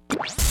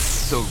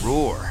The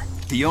Roar,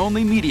 the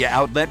only media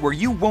outlet where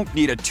you won't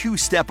need a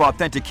two-step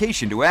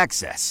authentication to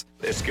access.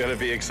 It's going to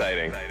be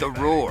exciting. The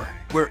Roar,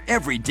 where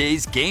every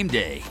day's game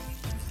day.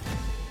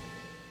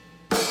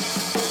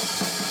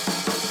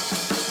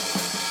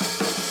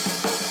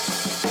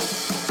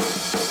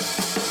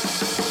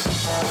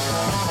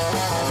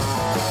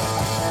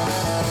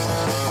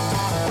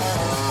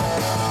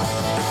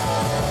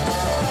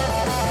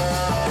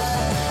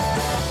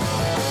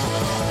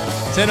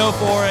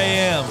 .04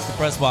 a.m. It's the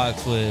Press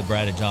Box with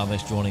Brad and John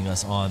Mix joining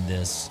us on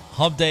this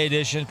Hump Day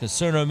edition.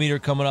 Concernometer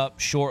coming up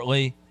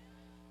shortly.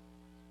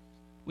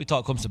 We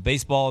talked Clemson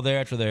baseball there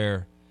after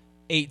their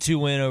 8-2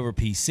 win over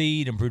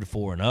PC to improve to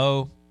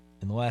 4-0.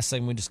 In the last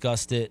segment, we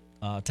discussed it.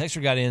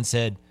 Texter got in and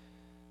said,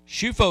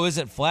 Shufo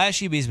isn't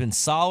flashy, but he's been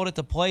solid at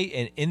the plate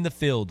and in the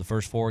field the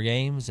first 4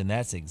 games, and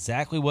that's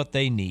exactly what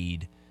they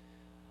need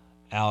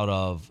out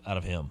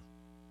of him.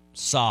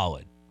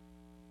 Solid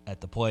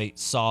at the plate,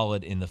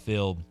 solid in the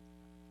field.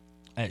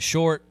 At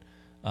short,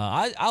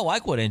 I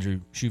like what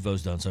Andrew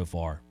Shufo's done so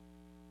far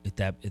at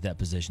that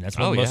position. That's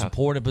one of the most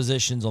important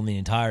positions on the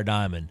entire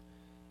diamond,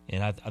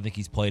 and I think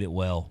he's played it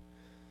well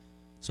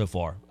so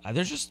far.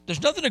 There's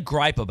nothing to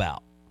gripe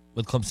about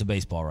with Clemson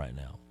baseball right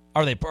now.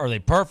 Are they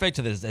perfect?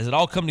 Has it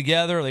all come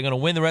together? Are they going to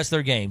win the rest of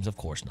their games? Of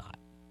course not.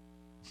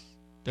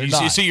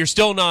 So you're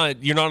still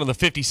not. You're not on the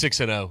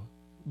 56-0.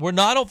 We're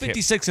not on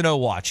 56-0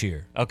 watch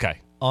here. Okay.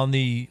 On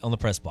the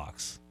Press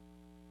Box.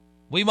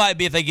 We might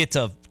be if they get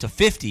to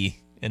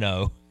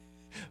 50-0.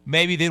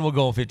 Maybe then we'll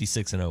go on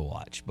 56-0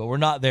 watch. But we're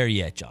not there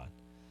yet, John.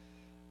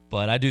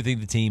 But I do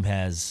think the team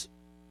has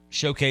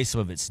showcased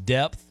some of its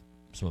depth,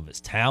 some of its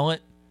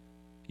talent.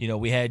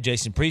 We had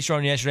Jason Priester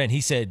on yesterday, and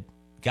he said,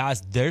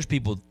 guys, there's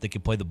people that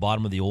can play the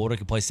bottom of the order,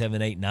 can play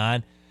 7, 8,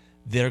 9.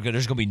 There's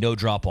going to be no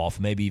drop-off,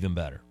 maybe even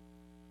better.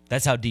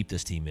 That's how deep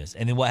this team is.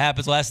 And then what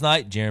happens last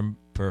night? Jeremy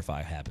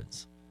Purify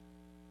happens.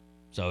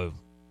 So,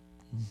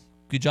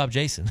 good job,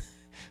 Jason,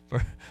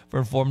 for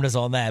informing us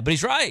on that. But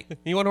he's right.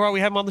 You wonder why we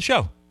have him on the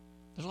show.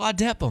 There's a lot of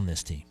depth on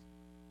this team.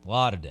 A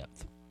lot of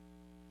depth.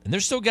 And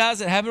there's still guys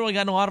that haven't really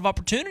gotten a lot of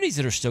opportunities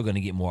that are still going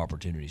to get more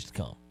opportunities to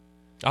come.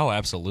 Oh,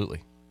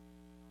 absolutely.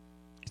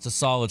 It's a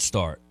solid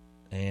start.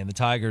 And the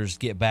Tigers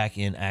get back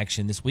in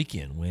action this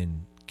weekend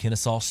when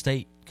Kennesaw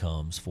State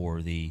comes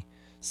for the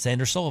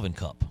Sanders Sullivan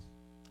Cup.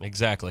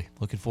 Exactly.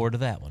 Looking forward to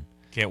that one.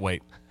 Can't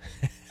wait.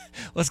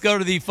 Let's go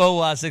to the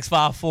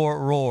 4Y654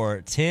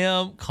 Roar.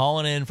 Tim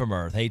calling in from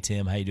Earth. Hey,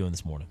 Tim. How you doing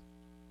this morning?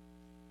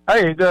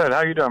 Hey, good.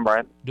 How you doing,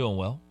 Brad? Doing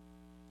well.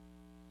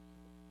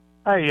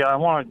 Hey, I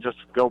want to just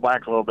go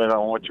back a little bit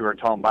on what you were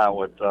talking about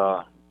with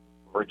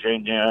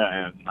Virginia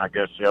and I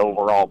guess the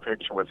overall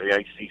picture with the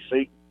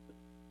ACC.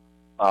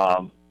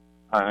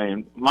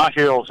 My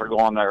Heels are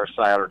going there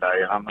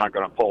Saturday, and I'm not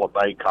going to pull a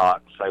Baycott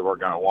and say we're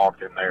going to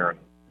walk in there and,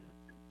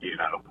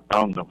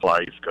 own the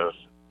place, because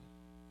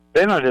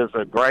Bennett is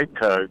a great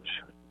coach,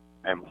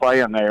 and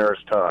playing there is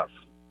tough.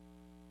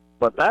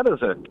 But that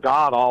is a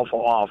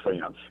god-awful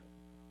offense.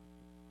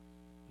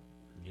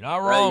 You're not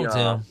wrong,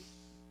 Tim.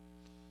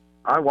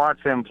 I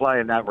watched him play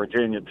in that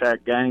Virginia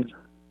Tech game,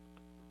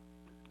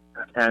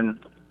 and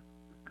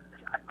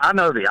I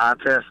know the eye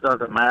test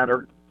doesn't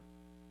matter,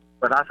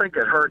 but I think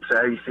it hurts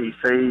the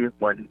ACC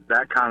when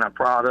that kind of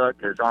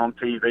product is on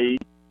TV.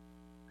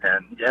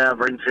 And, yeah,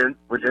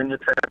 Virginia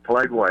Tech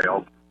played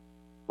well,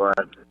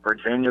 but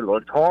Virginia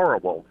looked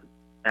horrible.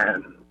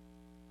 And,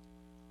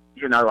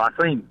 I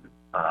think,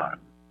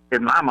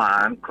 in my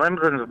mind,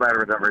 Clemson's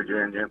better than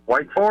Virginia.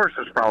 Wake Forest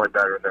is probably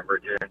better than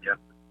Virginia.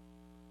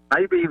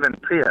 Maybe even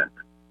Pitt,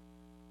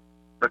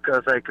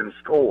 because they can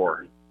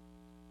score.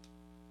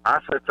 I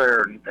sit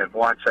there and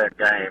watch that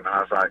game, and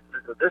I was like,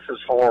 this is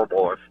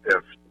horrible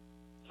if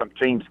some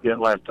teams get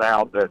left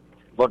out that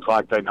look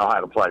like they know how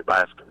to play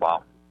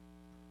basketball.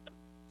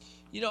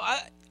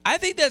 I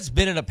think that's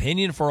been an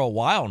opinion for a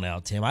while now,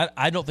 Tim.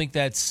 I don't think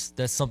that's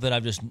something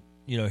I've just,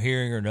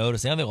 hearing or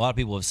noticing. I think a lot of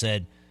people have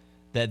said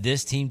that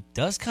this team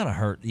does kind of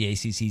hurt the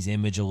ACC's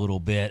image a little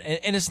bit.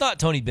 And it's not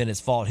Tony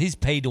Bennett's fault. He's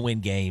paid to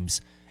win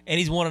games, and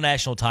he's won a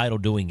national title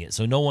doing it.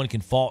 So no one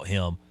can fault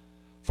him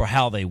for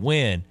how they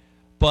win.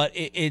 But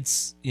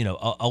it's,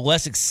 a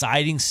less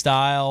exciting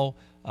style,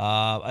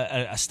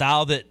 a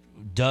style that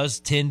does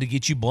tend to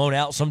get you blown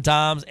out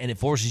sometimes, and it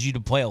forces you to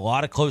play a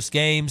lot of close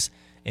games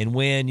and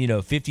win,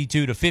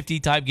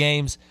 52-50 type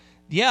games.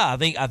 Yeah, I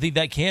think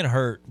that can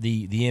hurt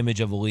the image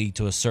of the league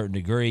to a certain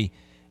degree.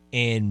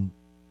 And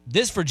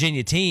this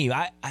Virginia team,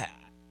 I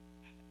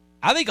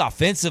think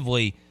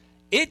offensively,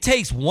 it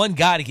takes one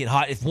guy to get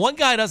hot. If one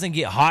guy doesn't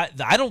get hot,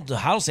 I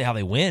don't see how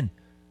they win.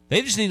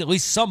 They just need at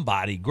least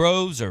somebody,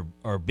 Groves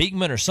or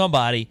Beekman or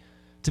somebody,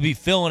 to be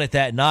filling it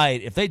that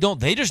night. If they don't,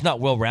 they're just not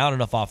well-rounded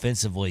enough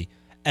offensively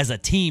as a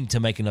team to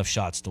make enough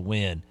shots to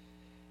win.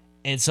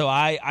 And so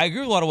I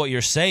agree with a lot of what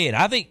you're saying.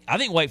 I think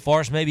Wake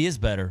Forest maybe is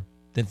better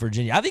than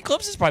Virginia. I think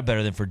Clemson's probably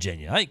better than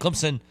Virginia. I think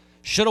Clemson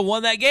should have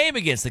won that game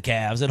against the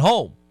Cavs at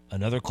home.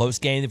 Another close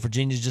game that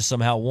Virginia's just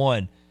somehow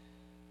won.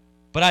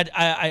 But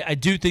I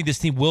do think this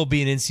team will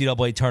be an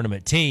NCAA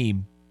tournament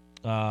team.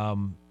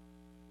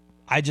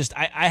 I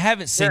I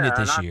haven't seen it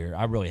this and year.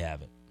 I really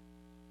haven't.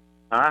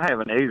 I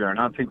haven't either, and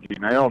I think you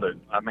nailed it.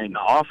 I mean,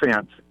 the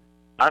offense,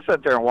 I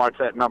sat there and watched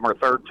that number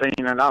 13,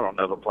 and I don't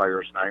know the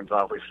players' names.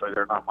 Obviously,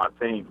 they're not my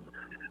team.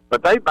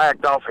 But they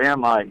backed off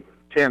him like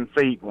 10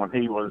 feet when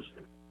he was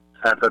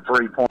at the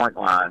three-point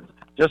line,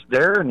 just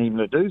daring him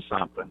to do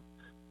something.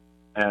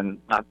 And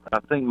I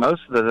think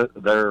most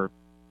of their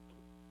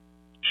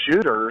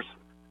shooters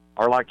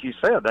are, like you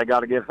said, they got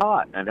to get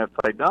hot. And if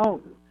they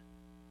don't,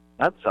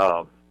 that's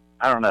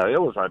I don't know.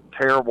 It was a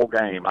terrible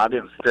game. I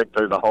didn't stick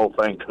through the whole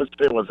thing because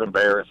it was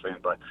embarrassing.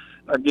 But,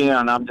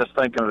 again, I'm just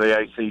thinking of the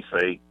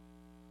ACC.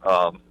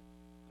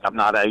 I'm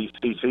not an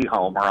ACC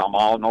homer. I'm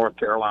all North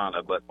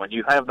Carolina. But when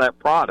you have that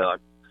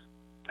product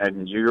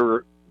and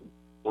you're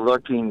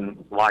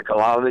looking like a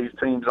lot of these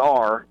teams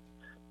are,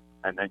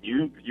 and then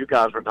you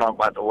guys were talking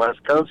about the West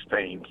Coast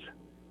teams,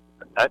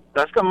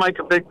 that's going to make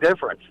a big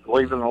difference,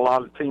 leaving a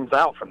lot of teams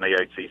out from the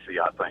ACC,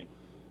 I think.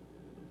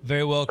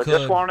 Very well but could.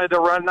 Just wanted to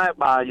run that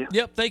by you.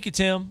 Yep, thank you,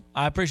 Tim.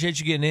 I appreciate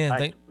you getting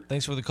in.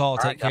 Thanks for the call.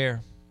 Take care.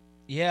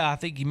 Yeah, I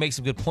think you make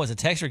some good points. A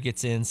texter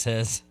gets in,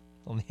 says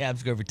on the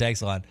Habsgrover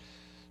text line,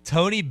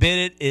 Tony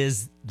Bennett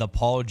is the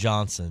Paul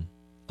Johnson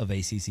of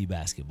ACC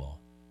basketball.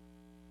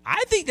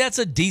 I think that's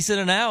a decent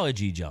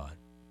analogy, John.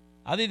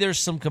 I think there's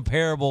some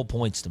comparable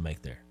points to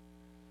make there.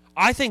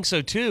 I think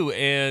so, too,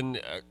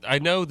 and I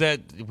know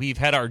that we've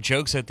had our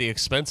jokes at the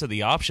expense of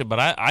the option, but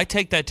I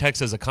take that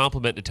text as a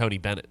compliment to Tony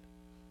Bennett.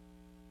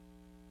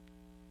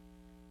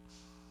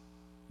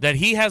 That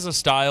he has a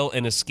style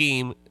and a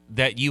scheme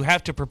that you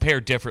have to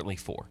prepare differently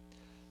for.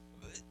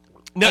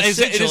 Now, is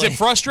it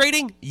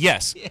frustrating?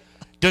 Yes. Yeah.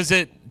 Does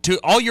it, to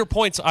all your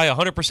points, I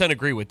 100%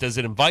 agree with. Does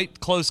it invite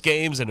close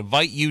games and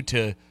invite you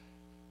to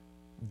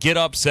get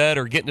upset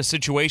or get into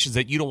situations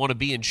that you don't want to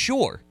be in?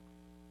 Sure.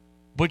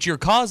 But you're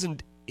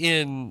causing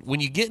when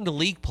you get into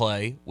league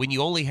play, when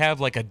you only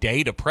have like a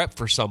day to prep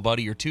for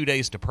somebody or 2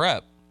 days to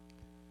prep,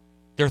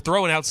 they're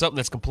throwing out something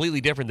that's completely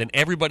different than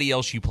everybody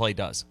else you play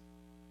does.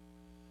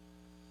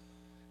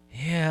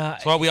 Yeah.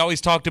 That's why we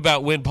always talked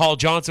about when Paul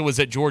Johnson was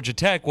at Georgia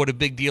Tech, what a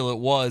big deal it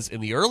was in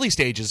the early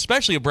stages,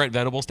 especially of Brent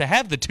Venables, to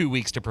have the 2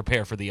 weeks to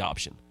prepare for the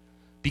option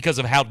because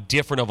of how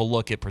different of a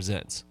look it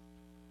presents.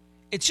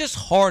 It's just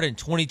hard in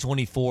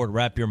 2024 to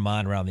wrap your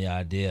mind around the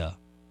idea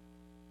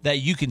that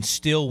you can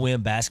still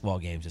win basketball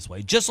games this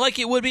way. Just like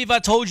it would be if I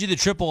told you the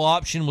triple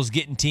option was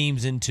getting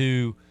teams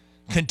into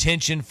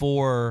contention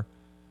for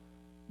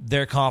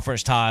their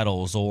conference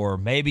titles or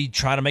maybe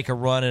trying to make a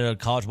run in a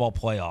college ball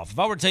playoff. If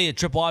I were to tell you a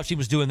triple option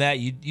was doing that,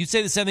 you'd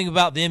say the same thing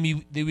about them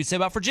you would say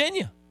about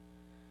Virginia.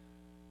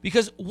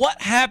 Because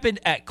what happened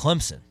at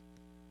Clemson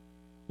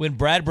when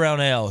Brad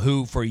Brownell,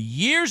 who for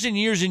years and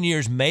years and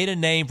years made a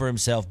name for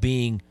himself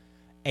being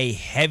a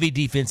heavy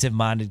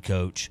defensive-minded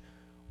coach,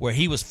 where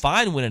he was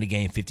fine winning a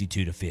game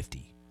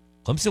 52-50.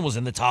 Clemson was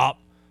in the top,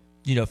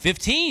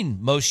 15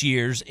 most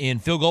years in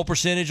field goal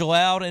percentage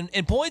allowed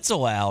and points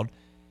allowed.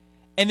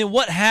 And then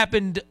what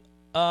happened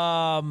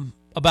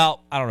about,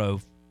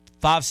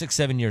 5, 6,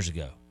 7 years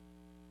ago?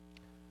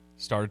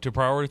 Started to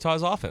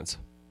prioritize offense.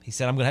 He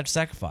said, I'm going to have to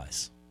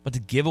sacrifice. But to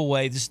give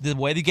away, this is the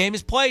way the game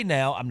is played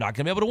now, I'm not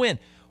going to be able to win.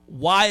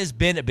 Why has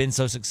Bennett been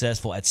so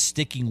successful at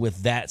sticking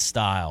with that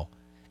style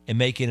and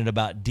making it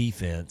about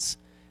defense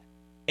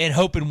and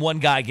hoping one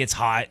guy gets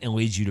hot and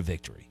leads you to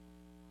victory?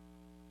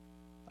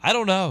 I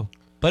don't know,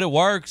 but it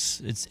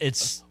works.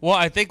 It's Well,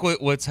 I think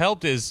what's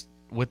helped is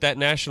with that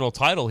national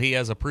title, he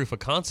has a proof of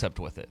concept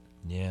with it.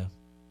 Yeah.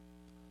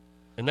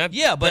 And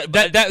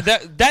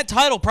that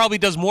title probably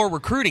does more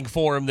recruiting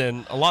for him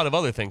than a lot of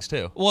other things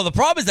too. Well, the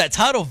problem is that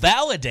title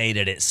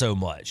validated it so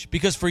much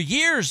because for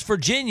years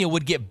Virginia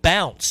would get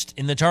bounced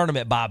in the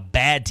tournament by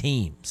bad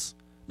teams.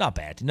 Not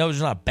bad. No,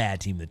 there's not a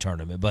bad team in the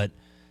tournament, but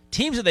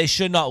teams that they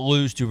should not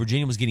lose to,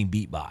 Virginia was getting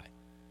beat by.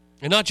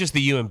 And not just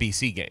the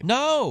UMBC game.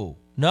 No.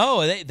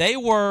 They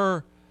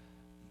were,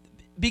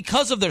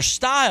 because of their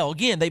style,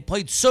 again, they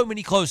played so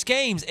many close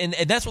games, and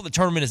that's what the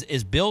tournament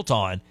is built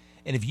on.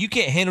 And if you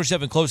can't handle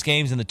yourself in close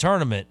games in the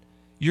tournament,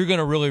 you're going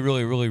to really,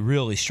 really, really,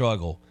 really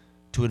struggle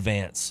to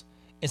advance.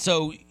 And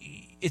so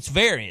it's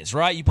variance,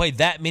 right? You play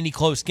that many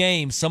close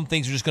games, some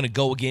things are just going to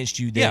go against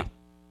you that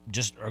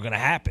just are going to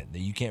happen, that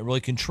you can't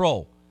really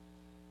control.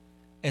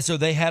 And so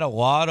they had a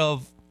lot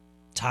of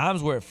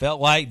times where it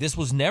felt like this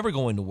was never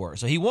going to work.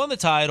 So he won the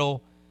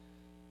title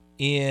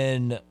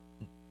in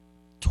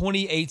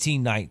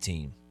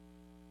 2018-19.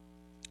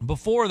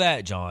 Before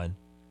that, John,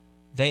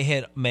 they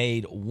had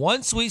made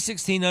one Sweet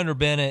 16 under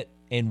Bennett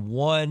and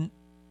one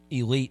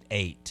Elite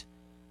 8.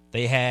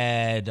 They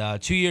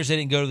had 2 years they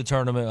didn't go to the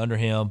tournament under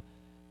him.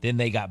 Then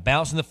they got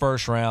bounced in the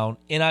first round,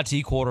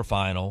 NIT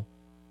quarterfinal,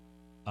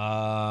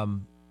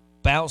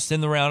 bounced in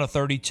the round of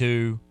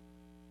 32,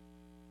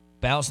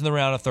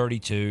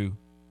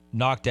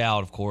 knocked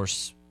out, of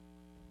course,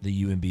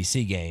 the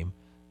UMBC game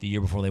the year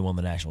before they won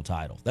the national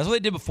title. That's what they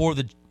did before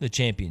the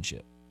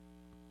championship.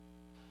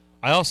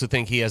 I also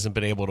think he hasn't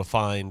been able to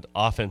find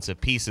offensive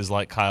pieces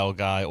like Kyle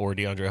Guy or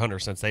DeAndre Hunter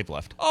since they've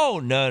left.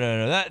 Oh no!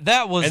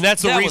 That was, and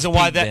that's the reason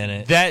why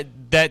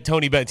that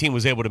Tony Bennett team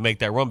was able to make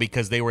that run,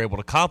 because they were able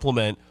to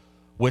complement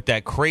with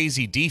that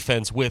crazy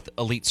defense with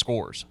elite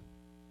scorers.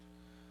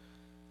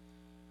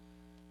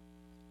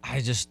 I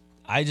just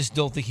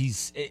don't think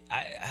he's.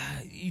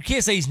 You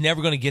can't say he's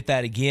never going to get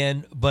that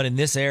again, but in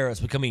this era, it's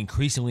becoming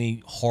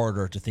increasingly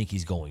harder to think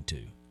he's going to.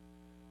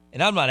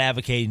 And I'm not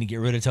advocating to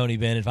get rid of Tony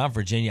Bennett. If I'm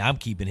Virginia, I'm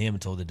keeping him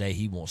until the day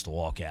he wants to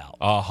walk out.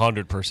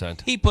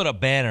 100%. He put a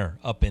banner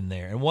up in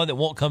there, and one that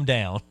won't come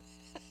down.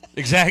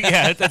 Exactly.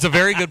 Yeah, that's a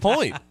very good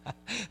point.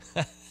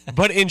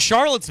 But in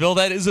Charlottesville,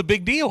 that is a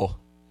big deal.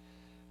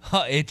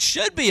 It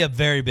should be a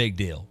very big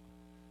deal.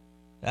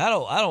 I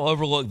don't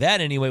overlook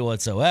that anyway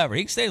whatsoever.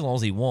 He can stay as long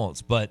as he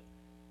wants. But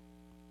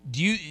do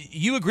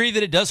you agree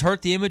that it does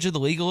hurt the image of the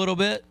league a little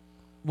bit?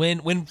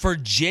 When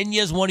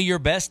Virginia's one of your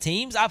best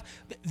teams?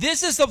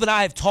 This is something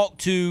I have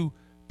talked to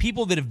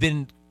people that have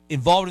been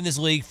involved in this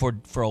league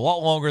for a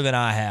lot longer than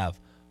I have,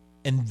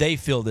 and they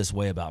feel this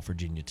way about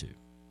Virginia too.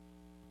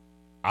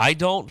 I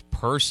don't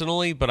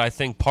personally, but I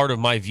think part of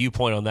my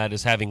viewpoint on that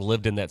is having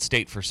lived in that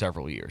state for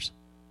several years.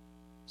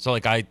 So,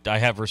 like, I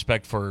have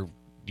respect for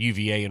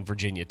UVA and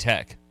Virginia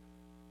Tech.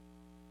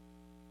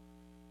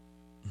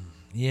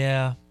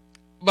 Yeah.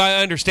 But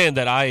I understand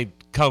that I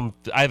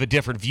have a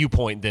different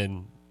viewpoint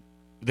than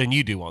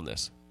you do on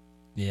this.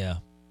 Yeah.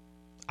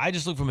 I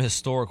just look from a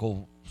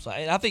historical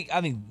side. I think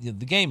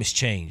the game has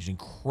changed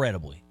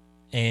incredibly.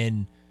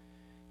 And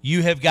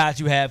you have got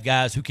to have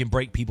guys who can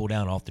break people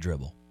down off the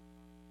dribble.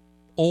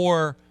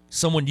 Or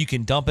someone you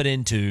can dump it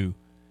into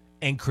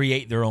and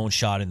create their own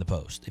shot in the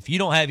post. If you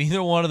don't have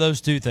either one of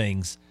those two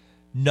things,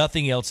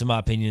 nothing else, in my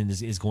opinion,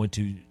 is going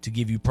to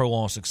give you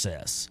prolonged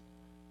success.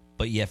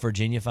 But yet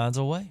Virginia finds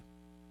a way.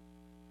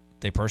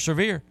 They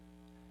persevere.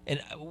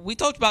 And we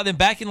talked about them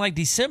back in like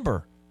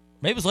December.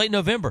 Maybe it was late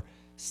November.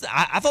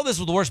 I thought this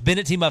was the worst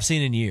Bennett team I've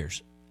seen in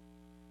years.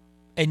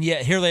 And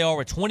yet here they are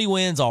with 20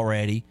 wins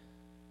already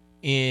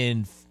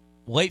in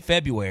late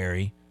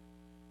February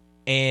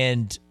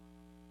and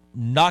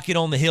knocking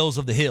on the hills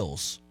of the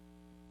hills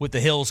with the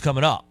hills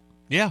coming up.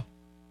 Yeah.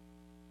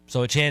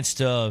 So a chance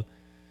to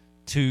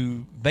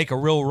make a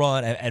real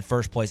run at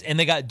first place. And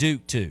they got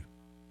Duke, too,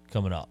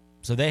 coming up.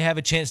 So they have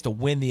a chance to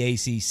win the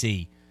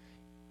ACC.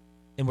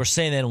 And we're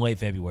saying that in late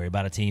February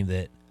about a team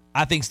that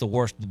I think is the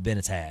worst that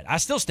Bennett's had. I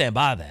still stand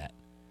by that.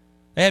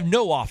 They have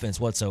no offense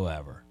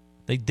whatsoever.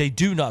 They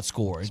do not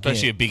score.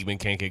 Especially if Beekman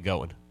can't get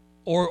going.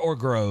 Or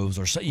Groves.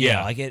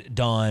 Like it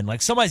done.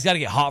 Like somebody's got to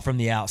get hot from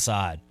the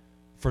outside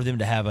for them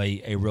to have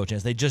a real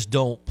chance. They just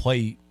don't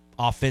play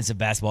offensive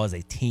basketball as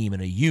a team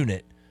and a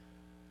unit.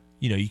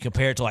 You know, you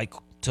compare it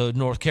to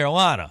North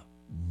Carolina.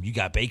 You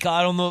got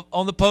Baycott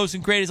on the post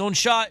and create his own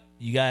shot.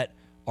 You got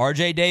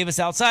R.J. Davis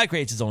outside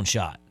creates his own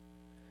shot.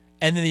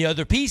 And then the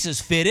other pieces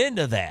fit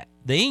into that.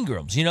 The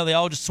Ingrams, they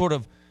all just sort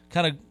of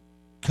kind of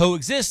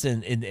coexist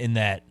in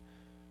that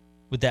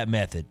with that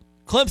method.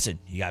 Clemson,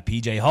 you got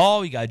P.J.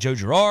 Hall, you got Joe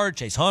Girard,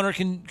 Chase Hunter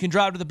can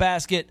drive to the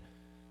basket.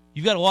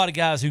 You've got a lot of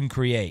guys who can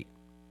create.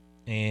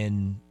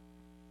 And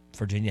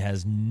Virginia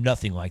has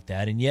nothing like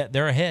that, and yet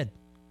they're ahead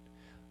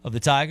of the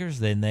Tigers.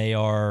 Then they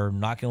are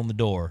knocking on the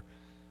door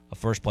of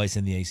first place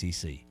in the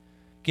ACC.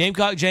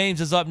 Gamecock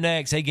James is up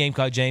next. Hey,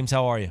 Gamecock James,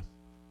 how are you?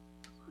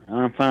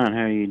 I'm fine.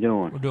 How are you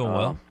doing? We're doing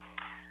well.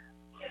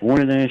 I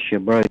wanted to ask you a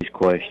Braves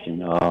question.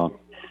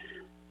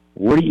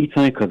 What do you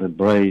think of the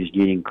Braves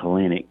getting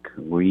Kalinick?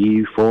 Were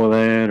you for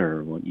that,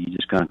 or you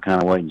just kind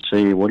of wait and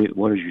see? What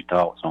are your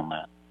thoughts on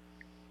that?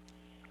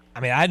 I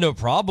mean, I had no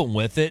problem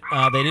with it.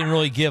 They didn't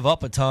really give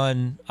up a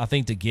ton, I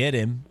think, to get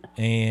him,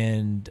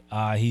 and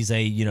he's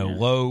a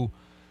low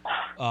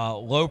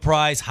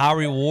price, high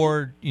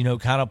reward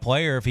kind of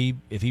player. If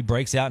he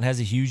breaks out and has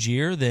a huge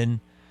year,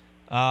 then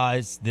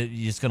it's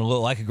going to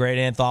look like a great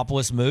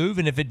Anthopoulos move.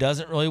 And if it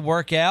doesn't really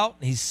work out,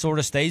 he sort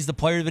of stays the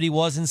player that he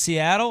was in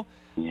Seattle.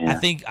 Yeah. I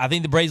think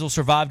the Braves will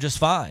survive just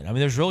fine. I mean,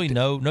 there's really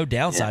no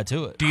downside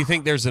to it. Do you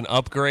think there's an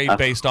upgrade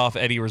based off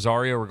Eddie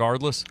Rosario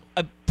regardless?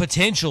 A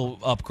potential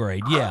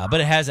upgrade, yeah, but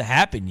it hasn't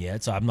happened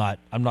yet, so I'm not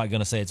going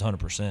to say it's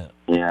 100%.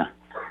 Yeah.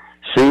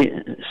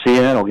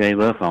 Seattle gave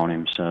up on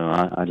him, so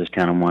I just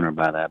kind of wonder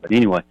about that. But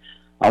anyway,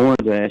 I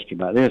wanted to ask you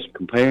about this.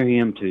 Compare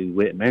him to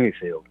Whit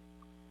Merrifield,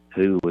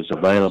 who was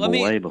available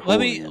way before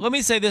him. Let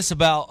me say this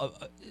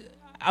about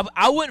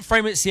I wouldn't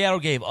frame it Seattle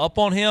gave up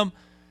on him.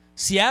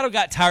 Seattle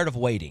got tired of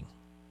waiting.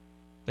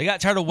 They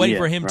got tired of waiting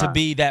for him to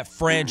be that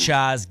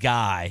franchise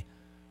guy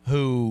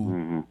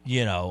who,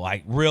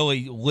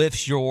 really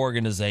lifts your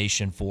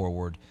organization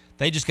forward.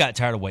 They just got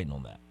tired of waiting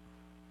on that.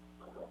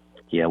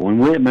 Yeah, when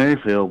Whit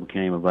Merrifield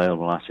became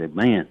available, I said,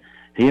 man,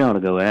 he ought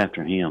to go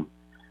after him.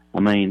 I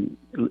mean,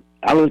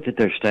 I looked at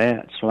their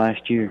stats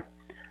last year.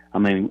 I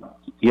mean,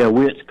 yeah,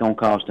 Whit's going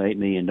to cost $8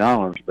 million,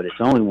 but it's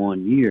only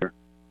 1 year.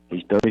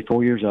 He's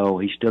 34 years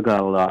old. He's still got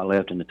a lot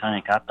left in the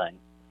tank, I think.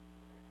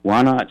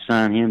 Why not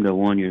sign him to a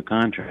 1-year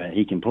contract?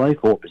 He can play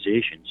 4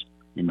 positions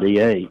in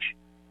DH,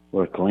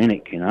 where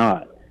Kalinick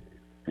cannot.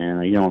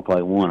 And he only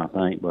play 1, I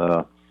think.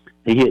 But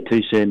he hit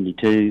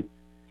 272,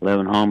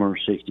 11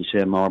 homers,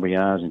 67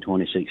 RBIs, and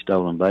 26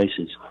 stolen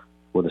bases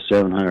with a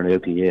 700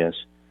 OPS.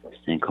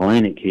 And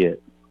Kalenic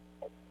hit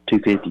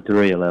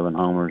 253, 11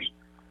 homers,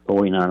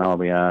 49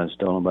 RBIs,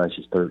 stolen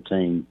bases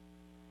 13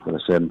 with a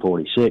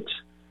 746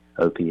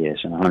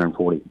 OPS in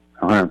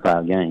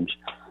 105 games.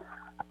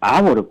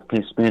 I would have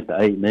spent the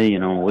 $8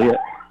 million on Witt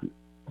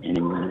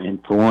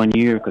and for 1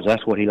 year, because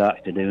that's what he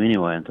likes to do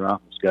anyway. And Anthopoulos,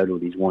 go to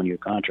these 1 year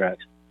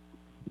contracts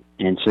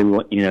and see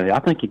what, I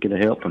think he could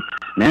have helped him.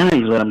 Now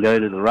he's let him go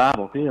to the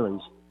rival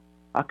Phillies.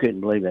 I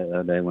couldn't believe that the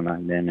other day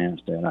when they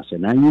announced that. I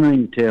said, now you don't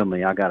even tell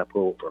me I got to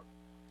pull for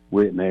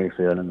Whit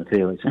Merrifield and the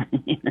Phillies.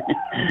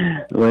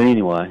 Well,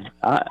 anyway,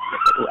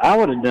 I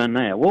would have done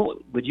that. Well,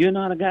 would you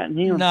not have gotten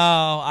him?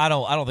 No, I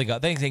don't think. I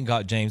think they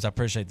got James. I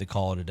appreciate the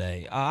call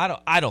today.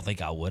 I don't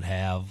think I would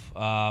have.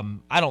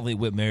 I don't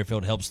think Whit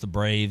Merrifield helps the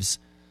Braves.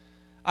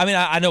 I mean,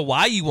 I know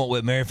why you want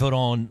Whit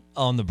Merrifield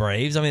on the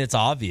Braves. I mean, it's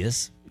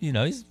obvious. He's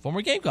a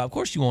former Gamecock. Of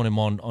course, you want him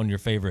on your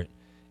favorite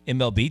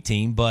MLB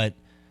team, but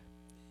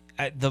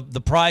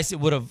the price it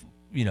would have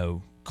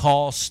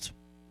cost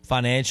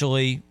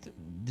financially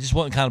just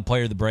wasn't the kind of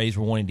player the Braves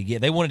were wanting to get.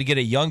 They wanted to get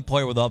a young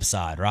player with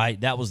upside, right?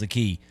 That was the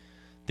key.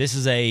 This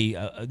is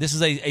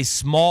a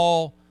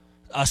small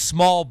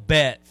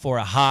bet for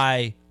a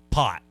high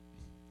pot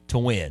to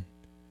win.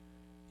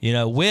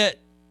 Whit,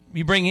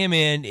 you bring him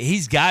in,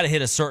 he's got to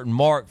hit a certain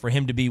mark for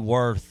him to be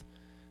worth.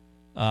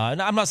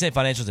 And I'm not saying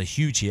financial is a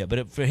huge hit,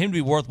 but for him to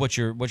be worth what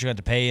you're going to have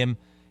to pay him,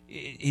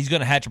 he's going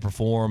to have to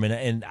perform.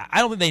 And I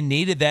don't think they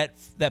needed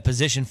that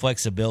position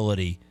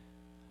flexibility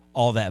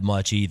all that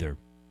much either.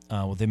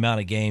 With the amount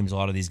of games a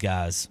lot of these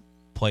guys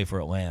play for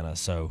Atlanta.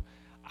 So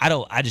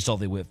I just don't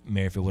think Whit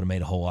Merrifield would have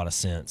made a whole lot of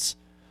sense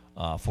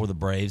for the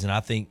Braves. And I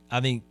think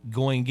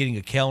getting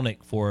a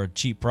Kelenic for a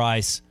cheap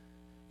price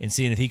and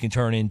seeing if he can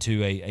turn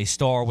into a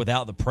star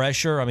without the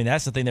pressure. I mean,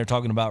 that's the thing they're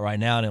talking about right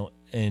now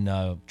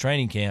in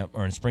training camp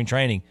or in spring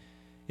training,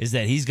 is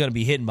that he's going to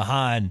be hitting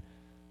behind,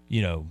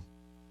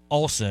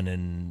 Olsen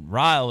and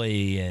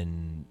Riley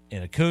and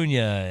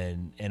Acuna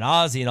and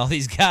Ozzie and all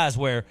these guys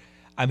where,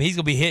 I mean, he's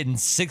going to be hitting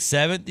 6th,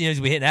 7th. He's going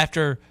to be hitting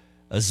after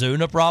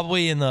Ozuna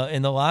probably in the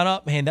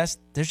lineup. Man, there's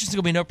just going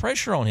to be no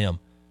pressure on him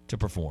to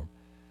perform.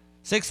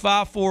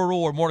 654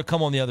 Roar. More to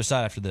come on the other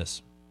side after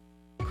this.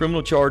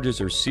 Criminal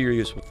charges are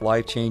serious with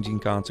life-changing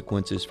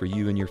consequences for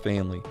you and your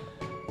family.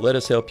 Let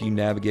us help you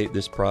navigate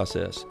this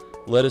process.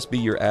 Let us be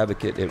your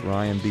advocate at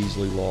Ryan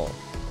Beasley Law.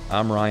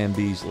 I'm Ryan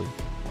Beasley.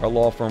 Our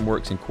law firm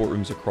works in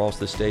courtrooms across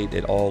the state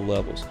at all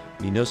levels,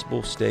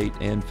 municipal, state,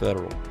 and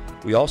federal.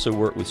 We also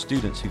work with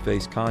students who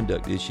face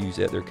conduct issues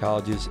at their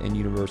colleges and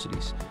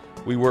universities.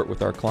 We work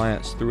with our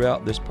clients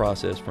throughout this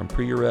process, from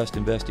pre-arrest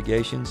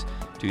investigations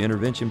to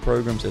intervention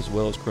programs as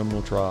well as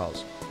criminal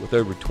trials. With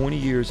over 20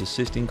 years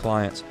assisting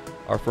clients,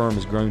 our firm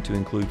has grown to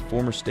include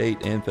former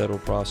state and federal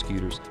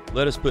prosecutors.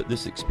 Let us put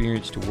this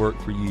experience to work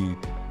for you.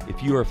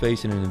 If you are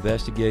facing an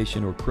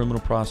investigation or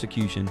criminal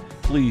prosecution,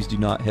 please do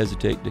not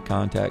hesitate to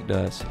contact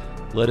us.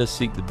 Let us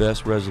seek the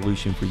best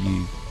resolution for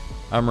you.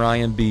 I'm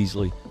Ryan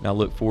Beasley, and I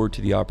look forward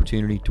to the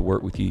opportunity to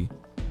work with you.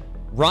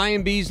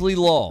 Ryan Beasley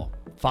Law.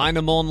 Find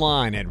them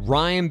online at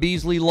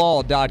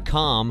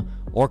ryanbeasleylaw.com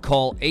or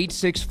call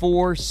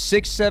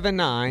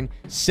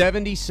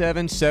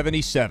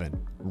 864-679-7777.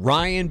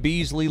 Ryan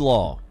Beasley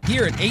Law.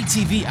 Here at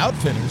ATV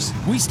Outfitters,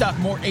 we stock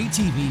more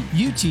ATV,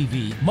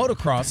 UTV,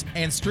 motocross,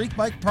 and street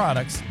bike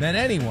products than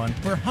anyone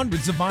for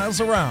hundreds of miles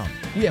around.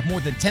 We have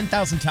more than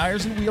 10,000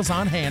 tires and wheels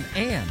on hand,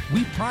 and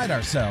we pride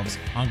ourselves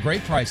on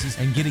great prices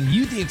and getting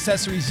you the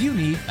accessories you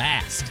need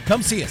fast.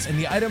 Come see us in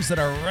the items that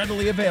are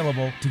readily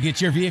available to get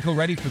your vehicle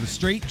ready for the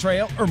street,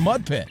 trail, or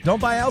mud pit.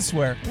 Don't buy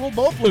elsewhere. We'll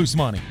both lose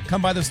money.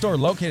 Come by the store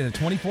located at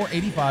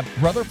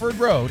 2485 Rutherford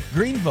Road,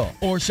 Greenville,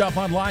 or shop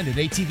online at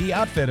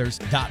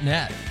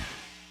atvoutfitters.net.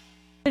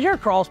 Is your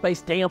crawl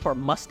space damp or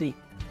musty?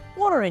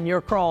 Water in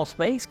your crawl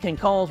space can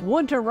cause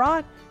wood to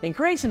rot and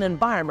creates an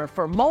environment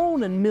for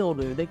mold and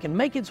mildew that can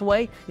make its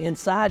way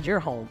inside your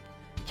home.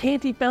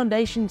 Canty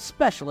Foundation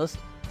Specialist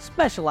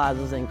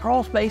specializes in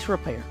crawl space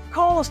repair.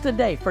 Call us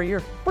today for your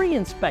free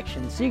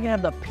inspection so you can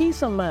have the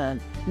peace of mind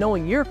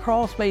knowing your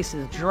crawl space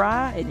is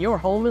dry and your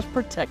home is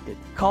protected.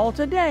 Call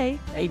today,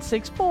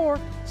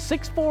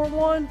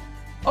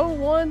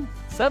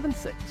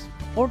 864-641-0176,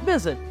 or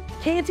visit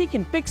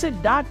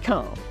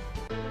CantyCanFixIt.com.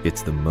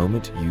 It's the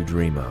moment you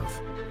dream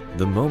of,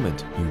 the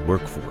moment you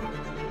work for,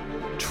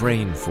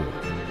 train for,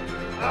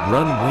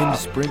 run wind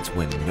sprints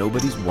when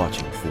nobody's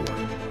watching for,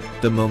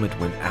 the moment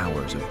when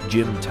hours of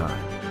gym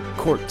time,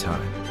 court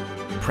time,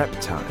 prep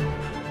time,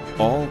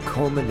 all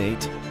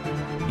culminate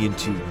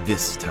into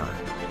this time,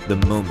 the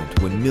moment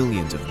when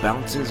millions of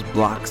bounces,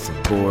 blocks,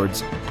 and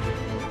boards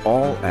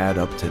all add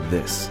up to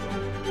this,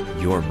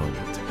 your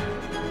moment.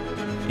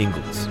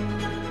 Ingles,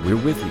 we're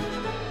with you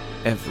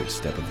every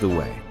step of the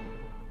way.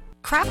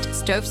 Craft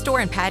Stove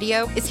Store and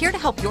Patio is here to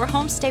help your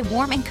home stay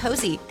warm and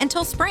cozy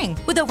until spring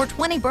with over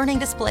 20 burning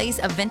displays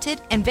of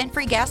vented and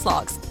vent-free gas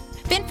logs.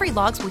 Vent-free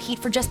logs will heat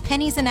for just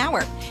pennies an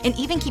hour and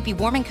even keep you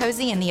warm and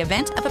cozy in the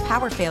event of a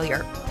power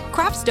failure.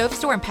 Craft Stove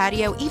Store and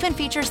Patio even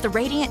features the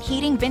Radiant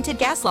Heating vented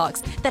gas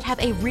logs that have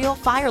a real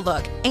fire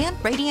look and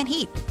radiant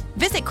heat.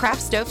 Visit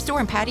Craft Stove Store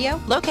and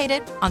Patio,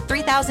 located on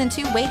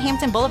 3002 Wade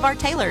Hampton Boulevard,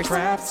 Taylors.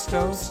 Craft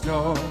Stove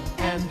Store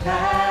and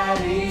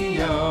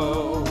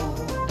Patio.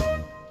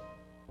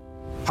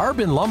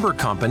 Harbin Lumber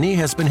Company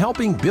has been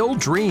helping build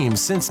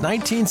dreams since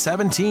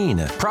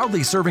 1917,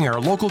 proudly serving our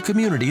local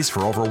communities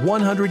for over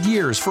 100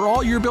 years for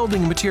all your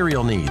building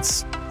material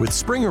needs. With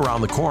spring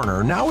around the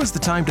corner, now is the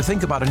time to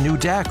think about a new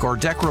deck or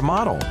deck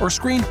remodel or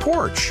screened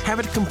porch. Have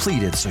it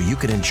completed so you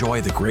can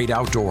enjoy the great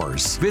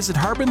outdoors. Visit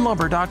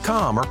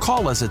harbinlumber.com or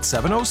call us at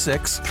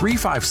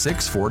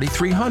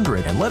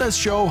 706-356-4300 and let us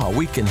show how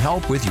we can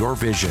help with your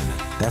vision.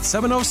 That's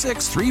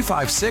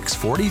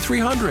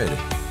 706-356-4300.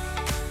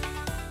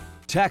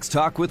 Tax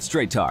Talk with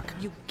Straight Talk.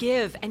 You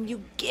give and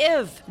you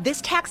give. This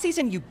tax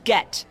season, you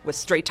get with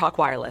Straight Talk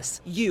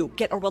Wireless. You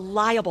get a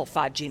reliable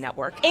 5G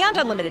network and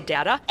unlimited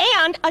data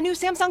and a new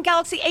Samsung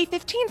Galaxy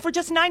A15 for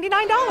just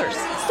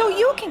 $99. So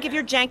you can give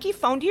your janky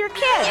phone to your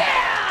kid.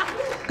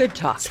 Yeah! Good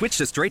talk. Switch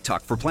to Straight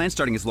Talk for plans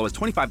starting as low as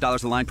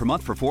 $25 a line per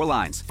month for 4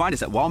 lines. Find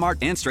us at Walmart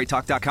and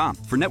StraightTalk.com.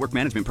 For network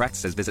management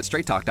practices, visit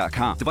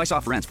StraightTalk.com. Device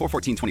offer ends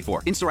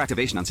 4/14/24. In-store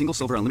activation on single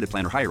Silver Unlimited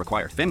plan or higher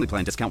required. Family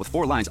plan discount with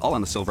 4 lines all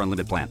on the Silver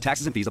Unlimited plan.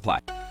 Taxes and fees apply.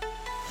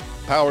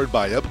 Powered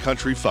by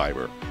Upcountry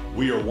Fiber.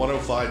 We are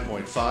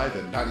 105.5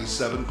 and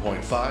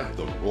 97.5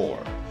 The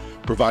Roar.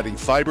 Providing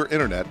fiber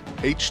internet,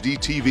 HD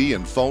TV,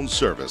 and phone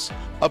service,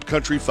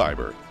 Upcountry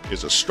Fiber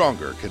is a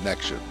stronger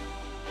connection.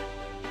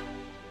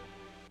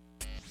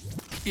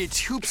 It's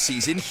hoop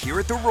season here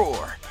at The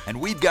Roar, and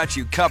we've got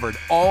you covered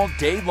all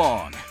day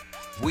long.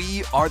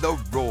 We are The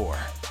Roar,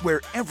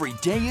 where every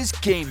day is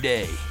game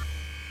day.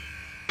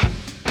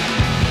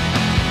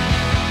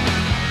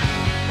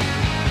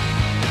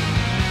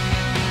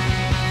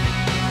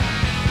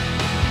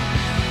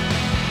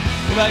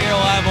 We're back here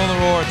live on The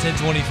Roar at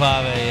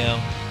 10:25 a.m.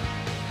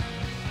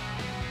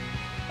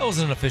 That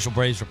wasn't an official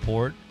Braves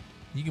report.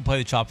 You can play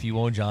the chop if you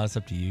want, John. It's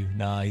up to you.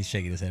 Nah, he's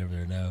shaking his head over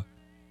there. No.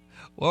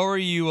 What were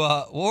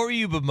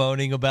you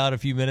bemoaning about a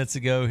few minutes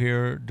ago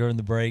here during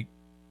the break?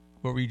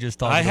 What were you just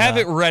talking about? I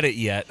haven't read it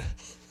yet.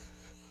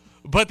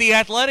 But The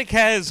Athletic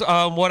has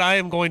what I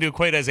am going to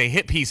equate as a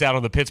hit piece out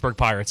on the Pittsburgh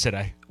Pirates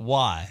today.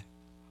 Why?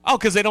 Oh,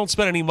 because they don't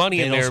spend any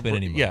money. They don't spend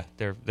any money. Yeah,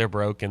 they're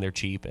broke and they're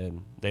cheap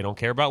and they don't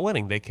care about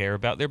winning. They care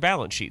about their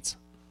balance sheets.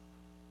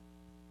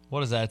 What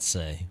does that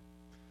say?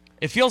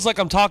 It feels like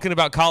I'm talking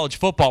about college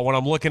football when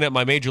I'm looking at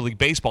my Major League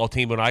Baseball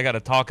team and I got to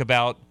talk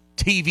about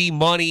TV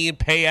money and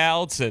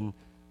payouts and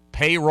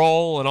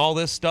payroll and all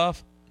this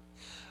stuff.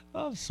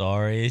 I'm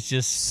sorry. It's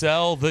just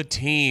sell the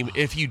team.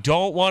 If you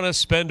don't want to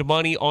spend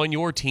money on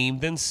your team,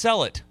 then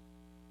sell it.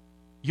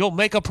 You'll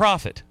make a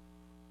profit.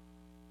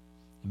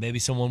 Maybe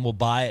someone will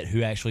buy it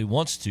who actually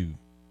wants to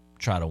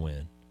try to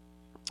win.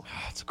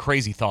 It's a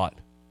crazy thought.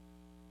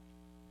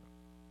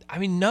 I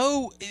mean,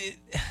 no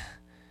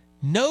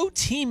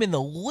team in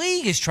the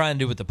league is trying to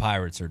do what the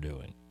Pirates are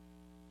doing,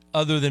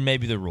 other than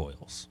maybe the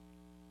Royals.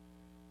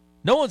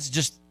 No one's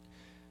just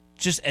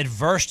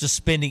adverse to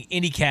spending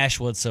any cash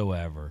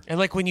whatsoever. And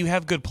like when you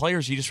have good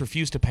players, you just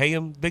refuse to pay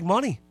them big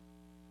money.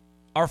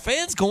 Are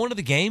fans going to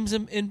the games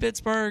in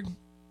Pittsburgh?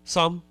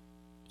 Some.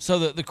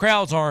 So the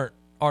crowds aren't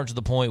to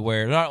the point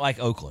where they're not like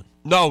Oakland.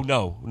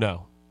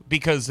 No.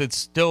 Because it's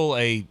still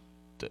the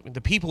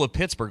people of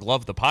Pittsburgh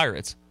love the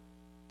Pirates.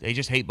 They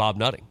just hate Bob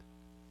Nutting.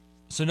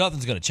 So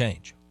nothing's going to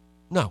change.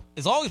 No.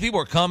 As long as people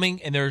are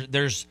coming and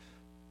there's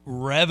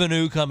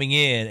revenue coming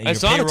in and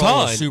it's your not payroll a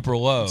ton. is super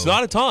low. It's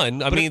not a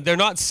ton. I mean, they're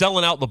not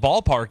selling out the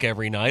ballpark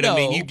every night. No. I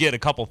mean, you get a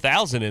couple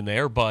thousand in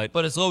there, but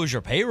as low as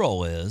your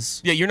payroll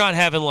is. Yeah, you're not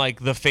having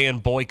like the fan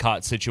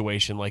boycott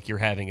situation like you're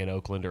having in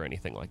Oakland or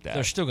anything like that.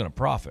 They're still going to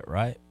profit,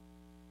 right?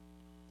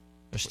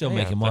 They're still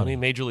making money. I mean,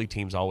 major league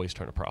teams always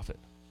turn a profit.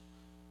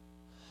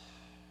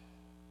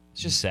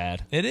 It's just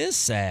sad. It is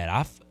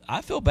sad.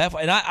 I feel bad for,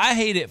 and I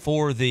hate it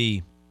for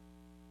the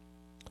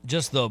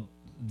ecosystem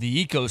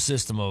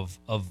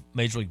of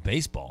Major League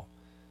Baseball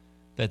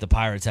that the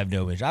Pirates have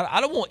no interest.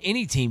 I don't want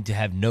any team to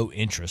have no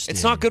interest.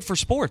 It's not good for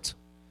sports.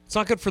 It's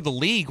not good for the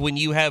league when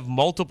you have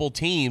multiple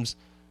teams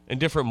in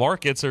different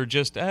markets are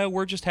just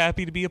we're just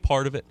happy to be a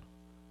part of it.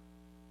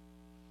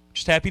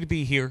 Just happy to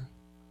be here.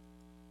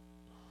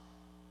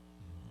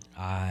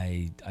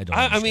 I don't.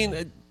 I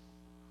mean,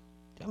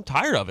 I'm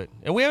tired of it,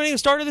 and we haven't even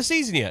started the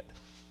season yet.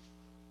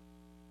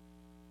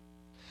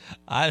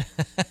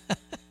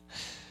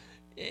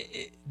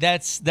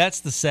 That's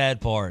the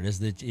sad part is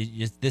that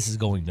this is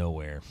going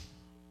nowhere.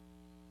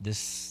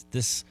 This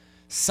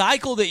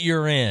cycle that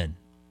you're in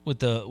with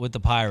the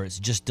Pirates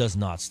just does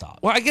not stop.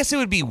 Well, I guess it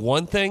would be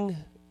one thing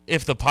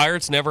if the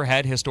Pirates never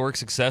had historic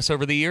success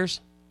over the years.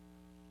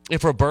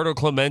 If Roberto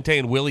Clemente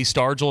and Willie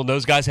Stargell and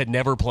those guys had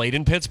never played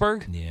in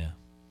Pittsburgh. Yeah.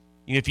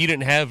 If you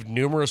didn't have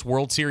numerous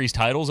World Series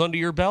titles under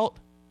your belt.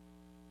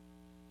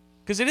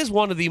 Because it is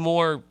one of the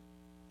more,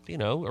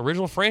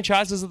 original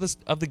franchises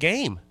of the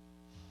game.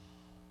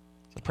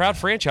 It's a proud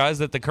franchise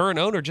that the current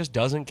owner just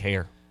doesn't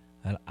care.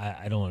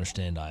 I don't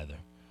understand either.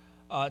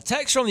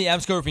 Text from the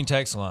Absco Roofing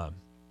text line.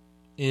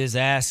 is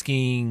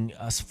asking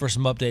us for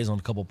some updates on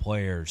a couple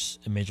players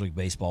in Major League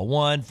Baseball.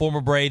 One,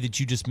 former Brave that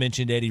you just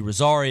mentioned, Eddie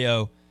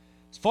Rosario.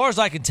 As far as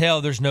I can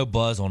tell, there's no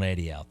buzz on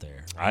Eddie out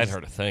there. I hadn't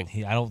heard a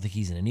thing. I don't think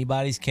he's in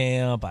anybody's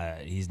camp.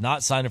 He's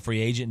not signed a free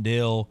agent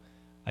deal.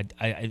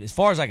 As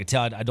far as I can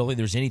tell, I don't think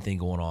there's anything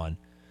going on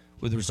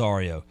with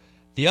Rosario.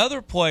 The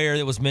other player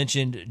that was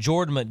mentioned,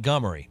 Jordan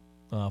Montgomery,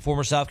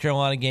 former South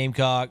Carolina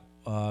Gamecock,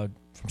 from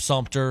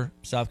Sumter,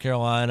 South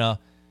Carolina.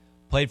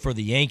 Played for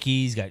the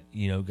Yankees,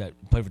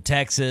 played for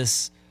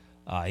Texas.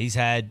 He's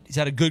had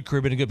a good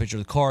career, been a good pitcher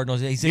of the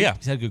Cardinals. He's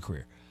had a good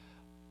career.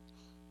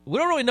 We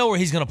don't really know where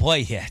he's going to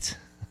play yet.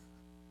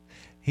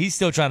 He's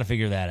still trying to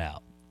figure that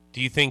out. Do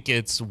you think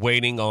it's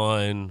waiting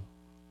on?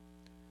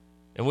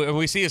 And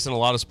we see this in a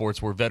lot of sports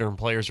where veteran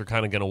players are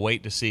kind of going to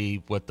wait to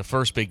see what the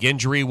first big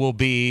injury will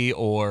be,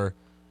 or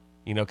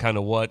kind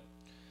of what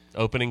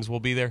openings will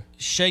be there.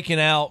 Shaking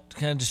out,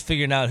 kind of just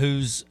figuring out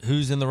who's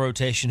in the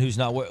rotation, who's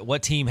not.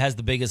 What team has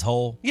the biggest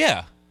hole?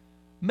 Yeah,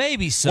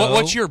 maybe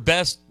so.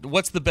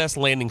 What's the best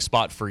landing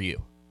spot for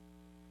you?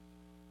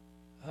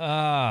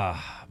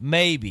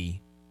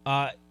 Maybe.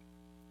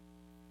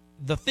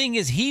 The thing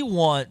is, he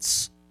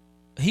wants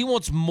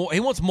more. He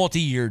wants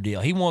multi-year deal.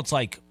 He wants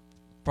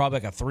probably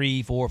a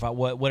 3, 4, 5,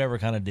 whatever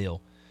kind of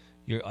deal.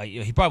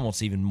 He probably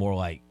wants even more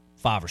like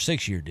 5 or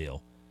 6 year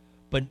deal,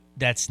 but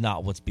that's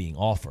not what's being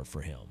offered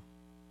for him.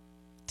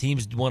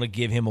 Teams want to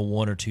give him a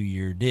 1 or 2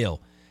 year deal,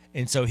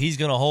 and so he's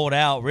going to hold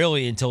out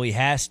really until he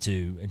has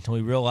to, until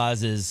he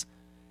realizes,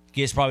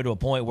 gets probably to a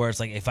point where it's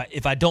like,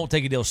 if I don't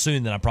take a deal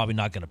soon, then I'm probably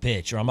not going to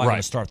pitch, or I'm not going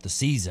to start the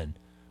season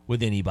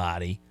with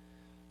anybody.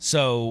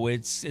 So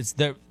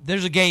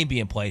there's a game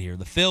being played here.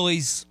 The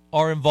Phillies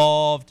are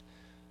involved.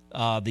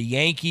 The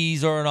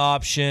Yankees are an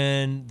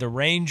option. The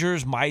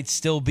Rangers might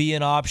still be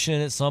an option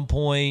at some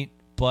point,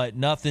 but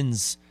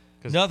nothing's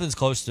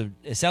close to.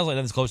 It sounds like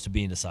nothing's close to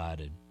being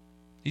decided.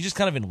 He's just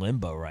kind of in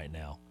limbo right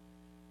now.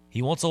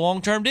 He wants a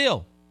long-term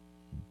deal.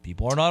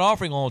 People are not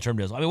offering long-term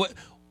deals. I mean,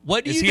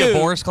 what do you do? Is he a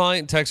Boras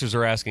client? Texans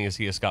are asking, is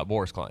he a Scott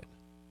Boras client?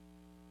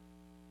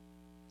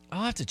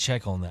 I'll have to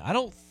check on that. I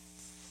don't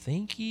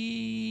think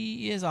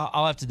he is.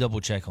 I'll have to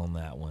double-check on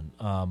that one.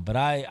 But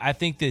I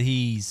think that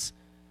he's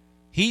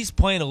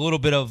playing a little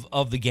bit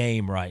of the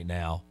game right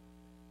now,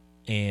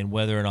 and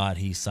whether or not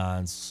he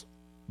signs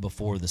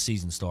before the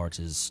season starts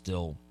is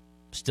still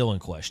in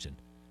question.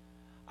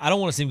 I don't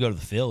want to see him go to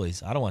the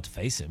Phillies. I don't want to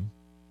face him.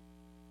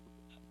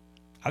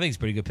 I think he's a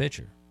pretty good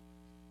pitcher.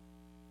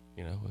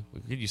 We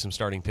could use some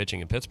starting pitching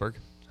in Pittsburgh.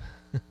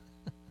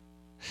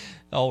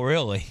 Oh,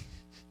 really?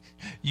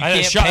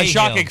 A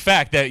shocking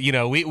fact that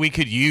we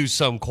could use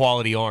some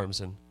quality arms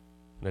in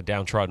a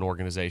downtrodden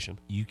organization.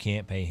 You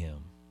can't pay him.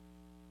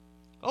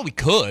 Oh, we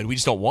could. We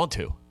just don't want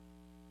to.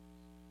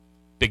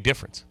 Big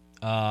difference.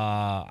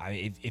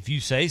 If you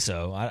say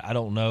so, I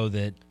don't know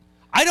that.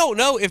 I don't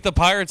know if the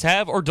Pirates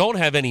have or don't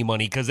have any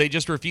money because they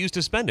just refuse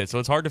to spend it. So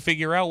it's hard to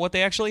figure out what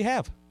they actually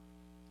have.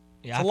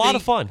 Yeah, it's a lot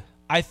of fun.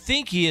 I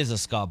think he is a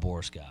Scott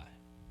Boras guy.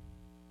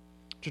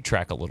 To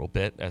track a little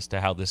bit as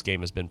to how this game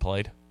has been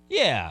played.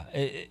 Yeah,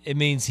 it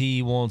means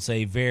he wants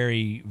a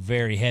very,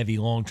 very heavy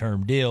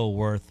long-term deal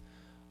worth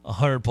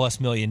 $100+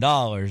 million,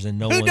 and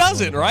no one. Who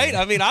doesn't, right?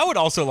 I mean, I would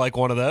also like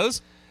one of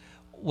those.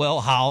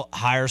 Well,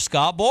 hire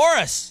Scott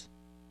Boras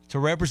to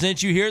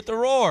represent you here at the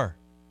Roar.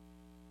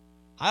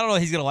 I don't know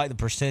if he's going to like the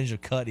percentage of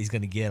cut he's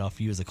going to get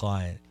off you as a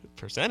client.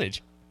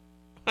 Percentage?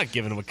 I'm not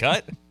giving him a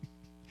cut.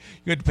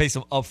 You have to pay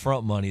some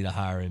upfront money to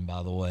hire him,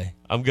 by the way.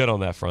 I'm good on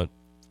that front.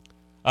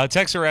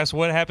 Texter asks,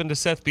 what happened to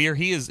Seth Beer?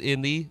 He is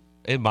in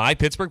my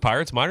Pittsburgh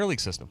Pirates minor league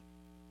system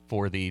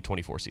for the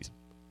 24 season.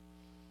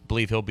 I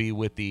believe he'll be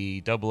with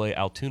the AA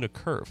Altoona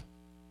Curve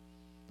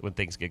when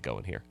things get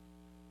going here.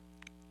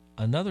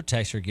 Another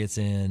texter gets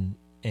in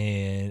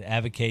and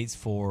advocates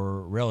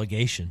for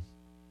relegation.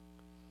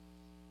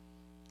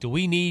 Do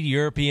we need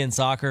European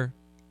soccer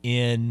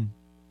in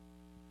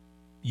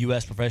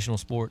U.S. professional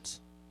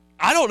sports?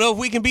 I don't know if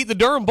we can beat the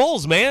Durham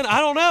Bulls, man. I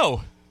don't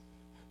know.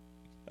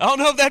 I don't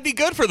know if that'd be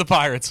good for the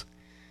Pirates.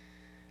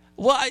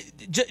 Well,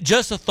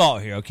 just a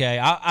thought here, okay?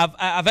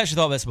 I've actually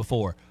thought about this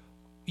before.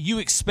 You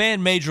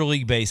expand Major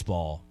League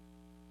Baseball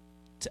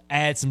to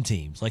add some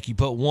teams. Like you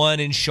put one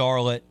in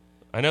Charlotte.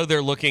 I know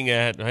they're looking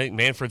at, I think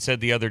Manfred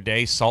said the other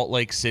day, Salt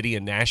Lake City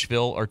and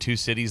Nashville are two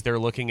cities they're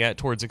looking at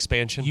towards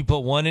expansion. You put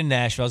one in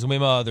Nashville. It's going to be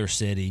my other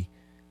city.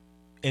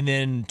 And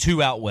then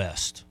 2 out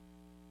west.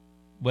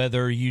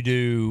 Whether you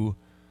do,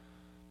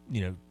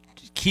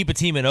 keep a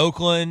team in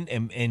Oakland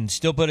and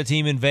still put a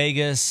team in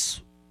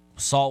Vegas,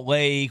 Salt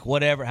Lake,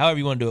 whatever, however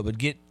you want to do it. But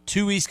get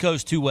 2 East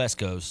Coast, 2 West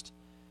Coast.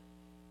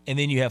 And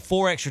then you have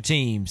 4 extra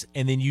teams.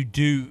 And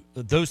then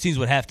those teams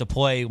would have to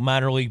play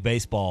minor league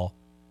baseball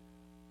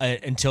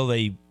until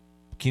they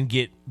can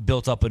get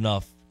built up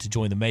enough to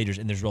join the majors,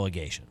 and there's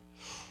relegation.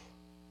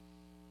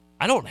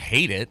 I don't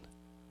hate it.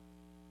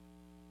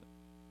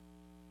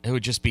 It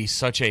would just be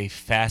such a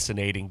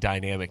fascinating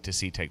dynamic to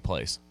see take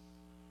place.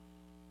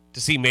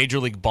 To see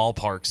Major League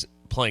ballparks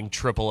playing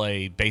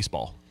AAA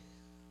baseball.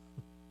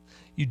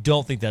 You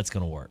don't think that's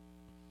going to work?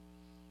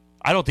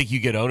 I don't think you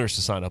get owners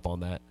to sign up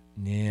on that.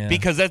 Yeah.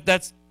 Because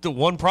that's the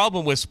one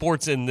problem with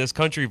sports in this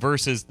country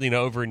versus,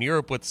 over in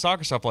Europe with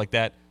soccer stuff like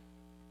that.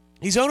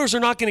 These owners are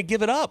not going to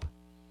give it up.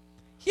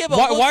 Yeah, but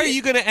why are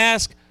you going to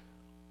ask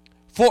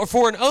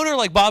for an owner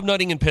like Bob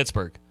Nutting in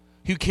Pittsburgh,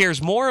 who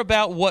cares more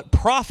about what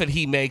profit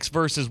he makes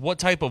versus what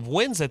type of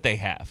wins that they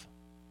have?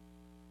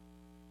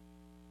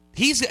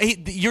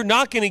 You're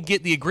not going to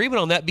get the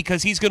agreement on that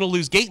because he's going to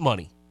lose gate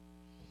money.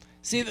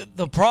 See,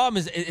 the problem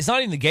is it's not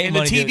even the gate and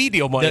money. The TV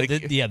deal money.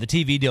 The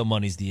TV deal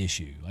money is the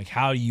issue. Like,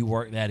 how do you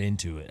work that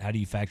into it? How do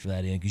you factor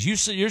that in?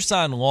 Because you're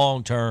signing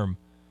long-term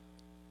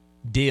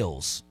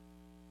deals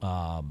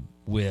whatever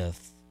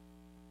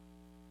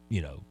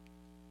media,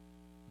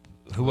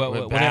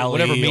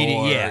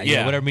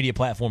 whatever media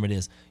platform it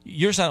is.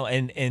 You're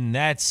signing, and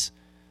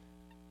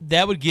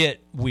that would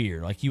get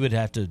weird. Like, you would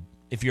have to,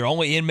 if you're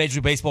only in Major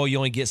League Baseball, you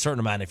only get a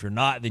certain amount. If you're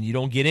not, then you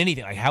don't get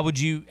anything. Like, how would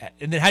you?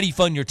 And then how do you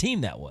fund your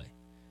team that way?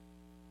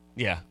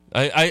 Yeah,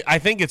 I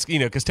think it's,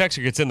 because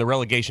Texas gets in the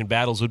relegation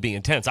battles would be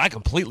intense. I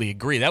completely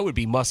agree. That would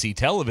be must-see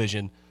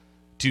television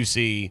to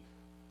see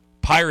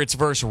Pirates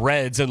versus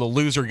Reds and the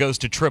loser goes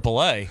to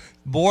AAA.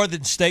 More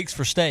than stakes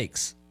for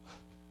stakes.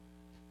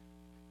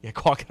 Yeah,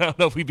 Quack, I don't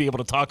know if we'd be able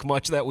to talk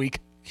much that week.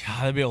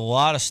 God, there'd be a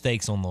lot of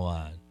stakes on the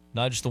line.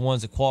 Not just the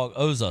ones that Quack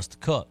owes us to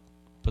cook,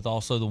 but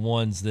also the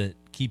ones that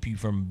keep you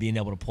from being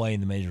able to play in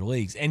the major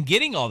leagues and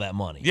getting all that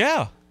money.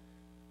 Yeah.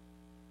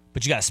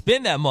 But you got to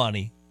spend that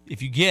money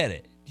if you get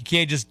it. You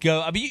can't just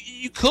go. I mean,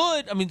 you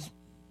could. I mean,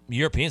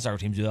 European soccer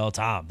teams do that all the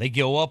time. They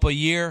go up a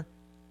year,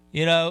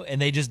 and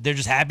they're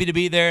just happy to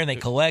be there, and they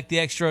collect the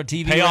extra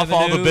TV pay off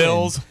all the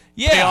bills,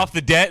 pay off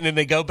the debt, and then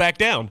they go back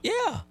down.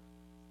 Yeah,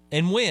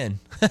 and win,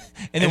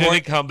 and then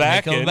they come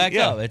back,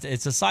 up.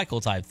 It's a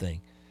cycle type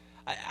thing.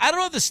 I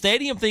don't know if the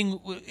stadium thing,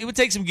 it would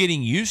take some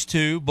getting used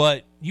to,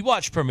 but you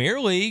watch Premier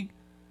League,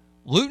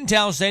 Luton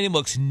Town Stadium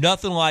looks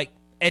nothing like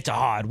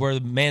Etihad where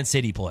Man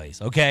City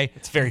plays. Okay,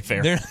 it's very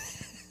fair.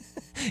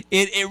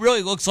 It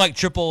really looks like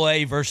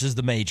AAA versus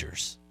the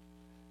majors.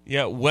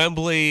 Yeah,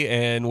 Wembley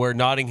and where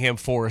Nottingham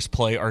Forest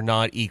play are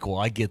not equal.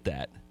 I get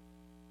that.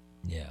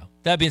 Yeah.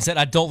 That being said,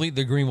 I don't think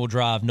the Greenville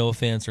Drive, no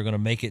offense, are going to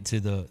make it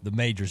to the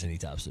majors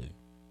anytime soon.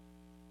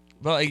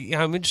 Well,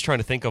 I'm just trying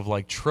to think of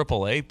like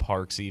AAA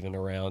parks even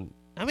around.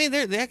 I mean,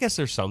 I guess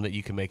there's some that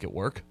you can make it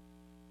work.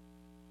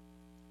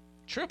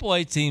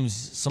 AAA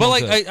teams, but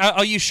like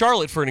I'll use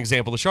Charlotte for an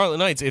example. The Charlotte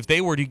Knights, if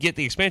they were to get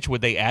the expansion,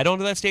 would they add on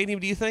to that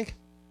stadium? Do you think?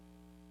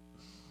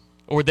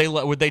 Or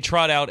would they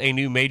trot out a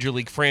new major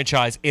league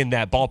franchise in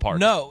that ballpark?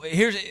 No.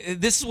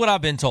 This is what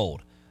I've been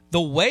told.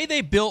 The way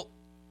they built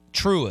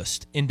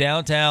Truist in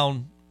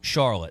downtown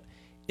Charlotte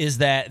is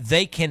that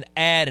they can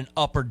add an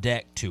upper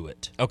deck to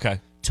it.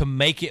 Okay. To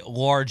make it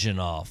large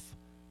enough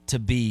to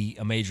be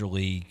a major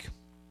league,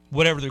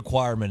 whatever the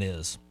requirement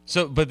is.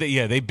 So, but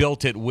they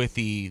built it with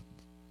the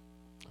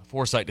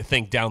foresight to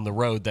think down the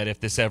road that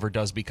if this ever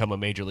does become a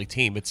major league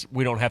team,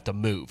 we don't have to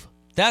move.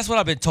 That's what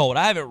I've been told.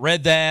 I haven't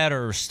read that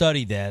or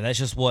studied that. That's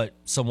just what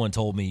someone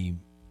told me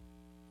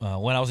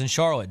when I was in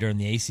Charlotte during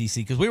the ACC.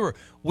 Because we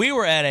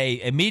were at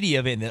a media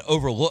event that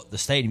overlooked the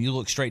stadium. You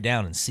look straight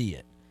down and see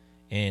it,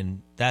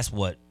 and that's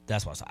what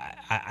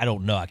I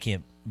don't know. I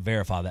can't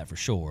verify that for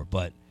sure,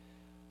 but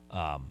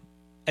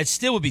it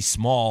still would be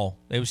small.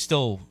 They would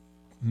still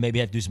maybe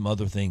have to do some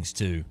other things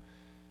too.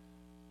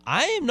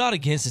 I am not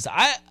against this.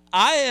 I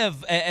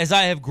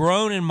have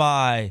grown in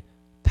my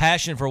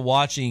passion for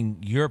watching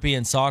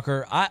European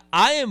soccer, I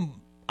am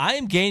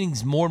gaining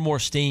more and more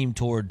steam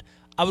toward.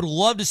 I would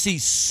love to see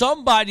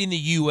somebody in the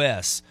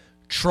U.S.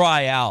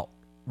 try out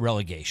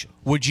relegation.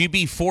 Would you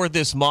be for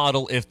this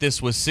model if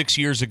this was 6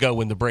 years ago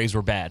when the Braves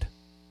were bad?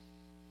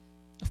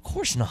 Of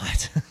course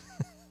not.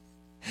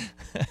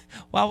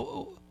 Why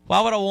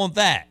would I want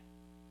that?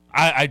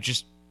 I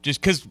just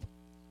because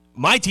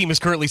my team is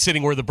currently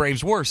sitting where the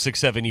Braves were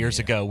 6-7 years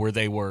ago, where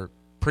they were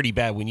pretty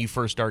bad when you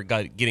first started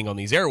getting on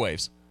these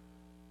airwaves.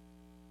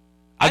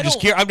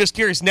 I'm just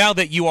curious now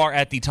that you are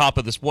at the top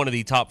of one of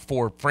the top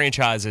 4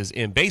 franchises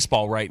in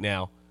baseball right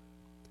now.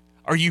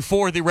 Are you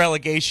for the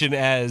relegation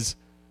as,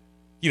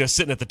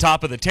 sitting at the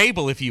top of the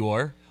table if you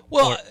are?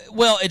 Well,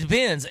 it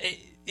depends.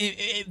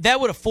 That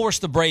would have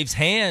forced the Braves'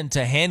 hand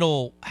to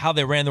handle how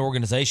they ran their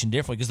organization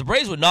differently, because the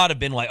Braves would not have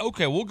been like,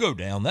 okay, we'll go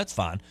down. That's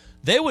fine.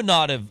 They would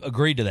not have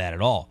agreed to that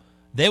at all.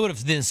 They would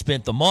have then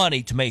spent the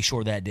money to make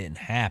sure that didn't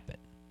happen.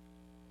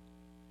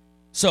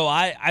 So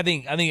I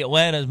think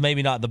Atlanta is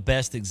maybe not the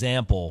best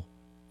example,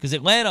 because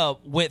Atlanta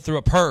went through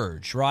a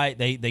purge, right?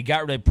 They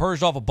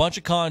purged off a bunch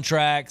of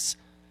contracts.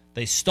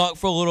 They stuck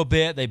for a little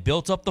bit. They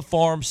built up the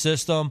farm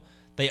system.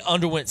 They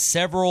underwent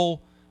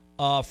several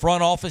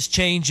front office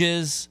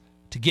changes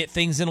to get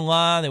things in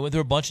line. They went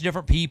through a bunch of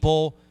different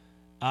people.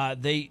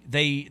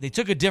 They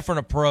took a different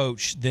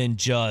approach than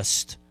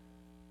just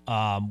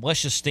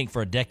let's just stink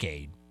for a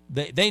decade.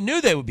 They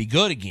knew they would be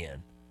good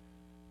again.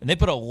 And they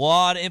put a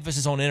lot of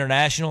emphasis on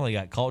international. They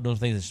got caught doing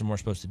things they weren't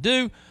supposed to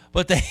do.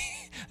 But they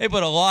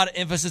put a lot of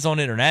emphasis on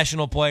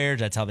international players.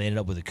 That's how they ended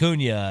up with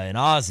Acuna and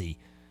Ozzie,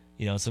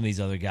 some of these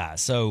other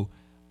guys. So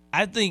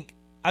I think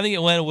I think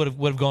Atlanta would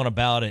have gone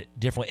about it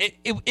differently.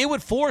 It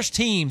would force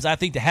teams, I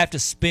think, to have to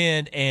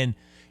spend, and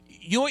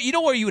you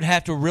know where you would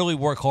have to really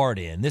work hard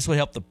in. This would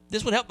help the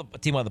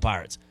team like the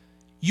Pirates.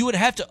 You would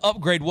have to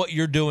upgrade what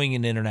you're doing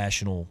in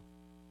international,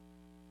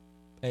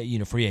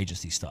 free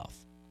agency stuff,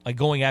 like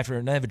going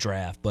after, not have a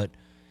draft, but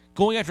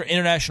going after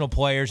international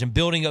players and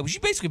building up. You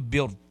basically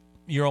build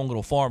your own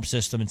little farm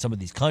system in some of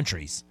these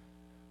countries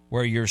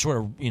where you're sort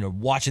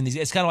of, watching these.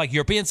 It's kind of like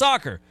European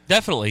soccer.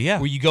 Definitely, yeah.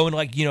 Where you go in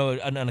like,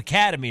 an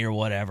academy or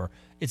whatever.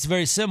 It's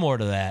very similar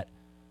to that.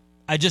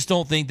 I just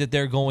don't think that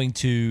they're going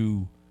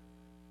to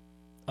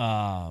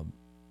want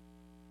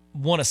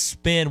to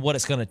spend what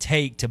it's going to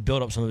take to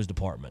build up some of those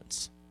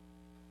departments.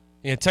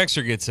 Yeah,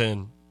 Texter gets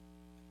in,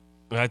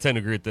 and I tend to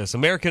agree with this.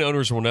 American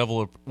owners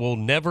will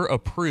never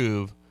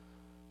approve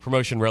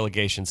promotion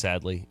relegation,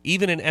 sadly.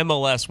 Even in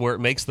MLS, where it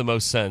makes the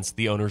most sense,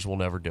 the owners will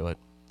never do it.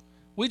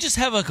 We just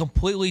have a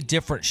completely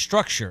different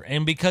structure,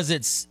 and because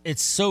it's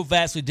so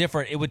vastly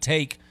different, it would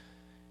take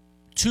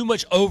too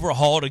much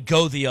overhaul to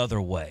go the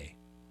other way.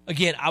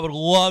 Again, I would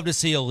love to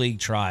see a league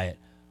try it,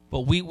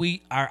 but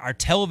our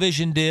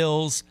television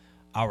deals,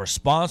 our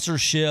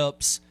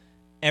sponsorships,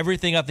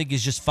 everything I think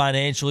is just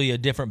financially a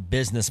different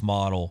business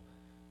model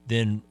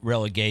than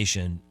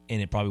relegation,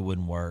 and it probably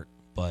wouldn't work,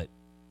 but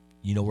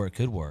you know where it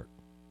could work.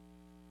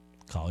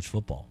 College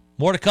football.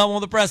 More to come on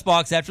the Press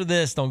Box after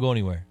this. Don't go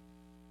anywhere.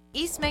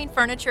 East Main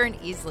Furniture in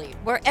Easley,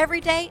 where every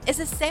day is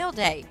a sale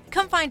day.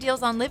 Come find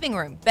deals on living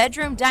room,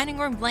 bedroom, dining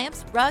room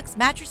lamps, rugs,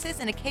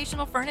 mattresses, and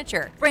occasional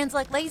furniture. Brands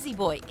like Lazy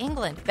Boy,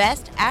 England,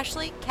 Best,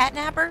 Ashley,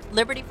 Catnapper,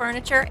 Liberty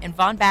Furniture, and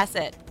Von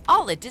Bassett.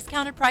 All at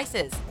discounted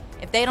prices.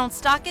 If they don't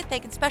stock it, they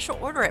can special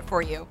order it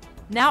for you.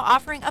 Now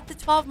offering up to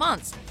 12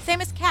 months.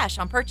 Same as cash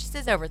on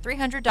purchases over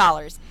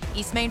 $300.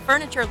 East Main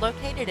Furniture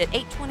located at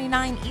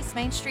 829 East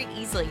Main Street,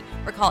 Easley.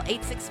 Or call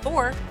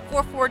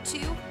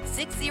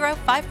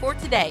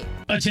 864-442-6054 today.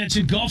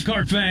 Attention golf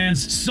cart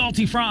fans,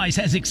 Salty Fries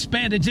has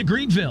expanded to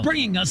Greenville,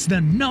 bringing us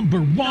the number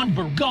one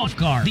golf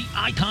cart, the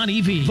Icon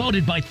EV,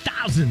 voted by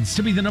thousands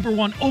to be the number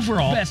one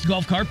overall best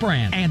golf cart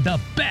brand and the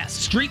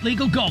best street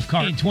legal golf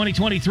cart in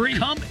 2023.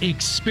 Come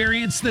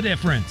experience the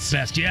difference.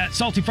 Best yet,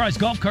 Salty Fries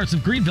Golf Carts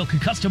of Greenville can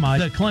customize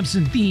the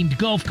Clemson-themed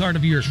golf cart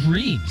of your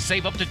dreams.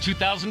 Save up to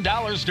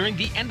 $2,000 during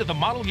the end of the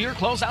model year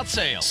closeout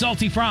sale.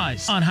 Salty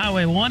Fries on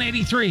Highway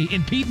 183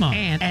 in Piedmont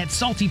and at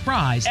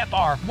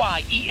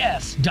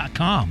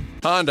saltyfries.com.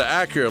 Honda,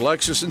 Acura,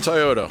 Lexus, and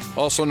Toyota,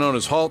 also known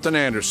as Halt and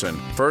Anderson.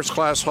 First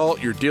Class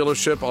Halt, your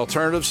dealership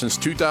alternative since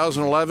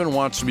 2011,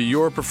 wants to be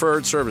your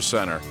preferred service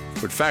center.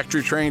 With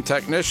factory-trained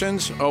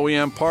technicians,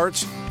 OEM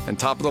parts, and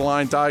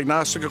top-of-the-line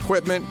diagnostic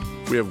equipment,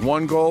 we have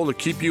one goal: to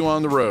keep you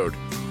on the road.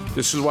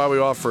 This is why we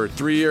offer a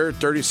 3-year,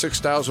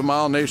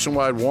 36,000-mile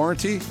nationwide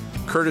warranty,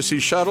 courtesy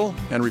shuttle,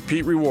 and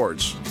repeat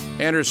rewards.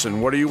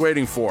 Anderson, what are you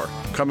waiting for?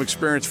 Come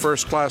experience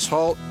First Class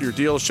Halt, your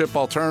dealership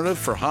alternative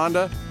for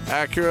Honda,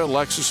 Acura,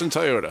 Lexus, and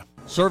Toyota.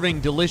 Serving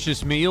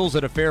delicious meals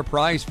at a fair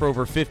price for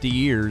over 50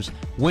 years,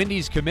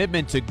 Wendy's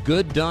commitment to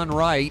good done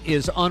right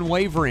is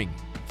unwavering.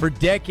 For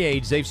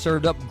decades, they've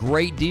served up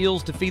great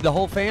deals to feed the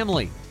whole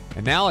family.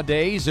 And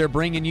nowadays, they're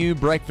bringing you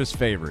breakfast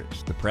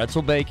favorites, the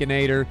Pretzel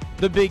Baconator,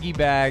 the Biggie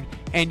Bag,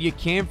 and you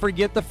can't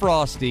forget the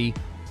Frosty,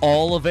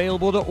 all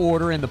available to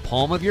order in the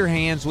palm of your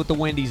hands with the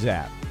Wendy's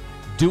app.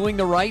 Doing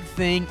the right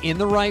thing in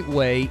the right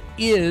way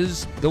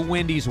is the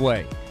Wendy's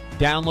way.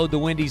 Download the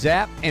Wendy's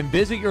app and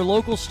visit your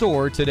local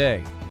store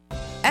today.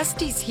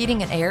 Estes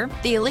Heating and Air,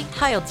 the elite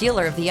tile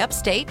dealer of the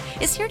upstate,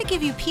 is here to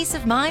give you peace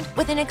of mind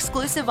with an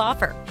exclusive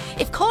offer.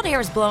 If cold air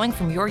is blowing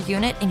from your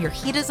unit and your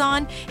heat is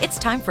on, it's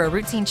time for a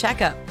routine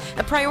checkup.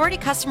 A priority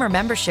customer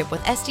membership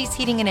with Estes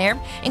Heating and Air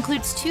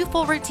includes 2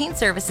 full routine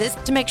services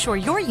to make sure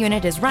your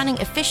unit is running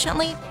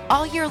efficiently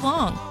all year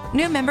long.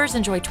 New members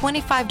enjoy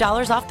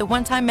 $25 off the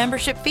one-time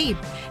membership fee.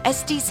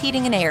 Estes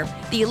Heating and Air,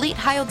 the elite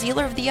tile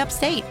dealer of the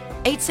upstate.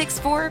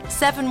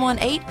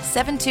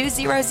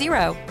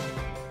 864-718-7200.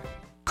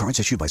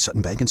 Cards issued by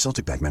Sutton Bank and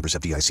Celtic Bank, members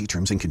FDIC.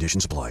 Terms and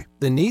conditions apply.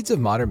 The needs of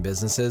modern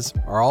businesses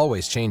are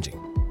always changing,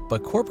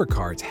 but corporate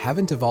cards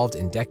haven't evolved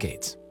in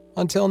decades.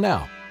 Until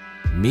now.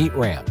 Meet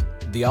Ramp,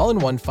 the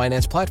all-in-one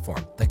finance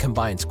platform that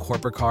combines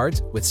corporate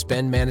cards with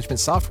spend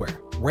management software.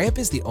 Ramp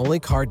is the only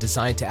card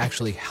designed to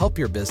actually help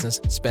your business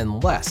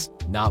spend less,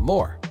 not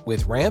more.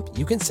 With Ramp,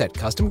 you can set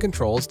custom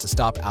controls to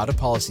stop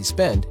out-of-policy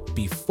spend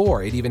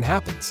before it even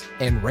happens.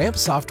 And Ramp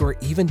software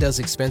even does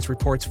expense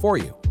reports for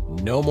you.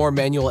 No more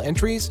manual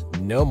entries,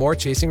 no more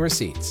chasing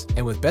receipts.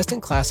 And with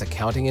best-in-class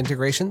accounting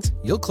integrations,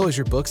 you'll close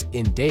your books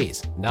in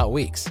days, not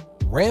weeks.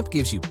 Ramp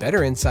gives you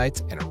better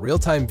insights and a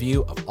real-time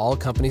view of all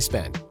company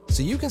spend,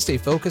 so you can stay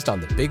focused on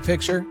the big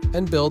picture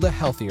and build a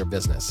healthier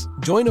business.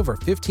 Join over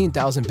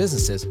 15,000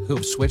 businesses who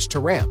have switched to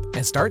Ramp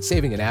and start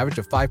saving an average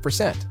of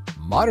 5%.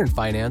 Modern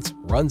finance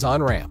runs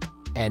on Ramp.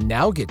 And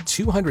now get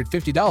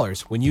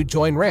 $250 when you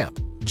join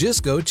Ramp.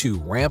 Just go to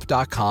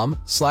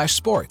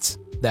ramp.com/sports.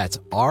 That's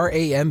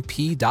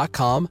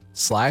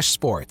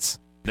RAMP.com/sports.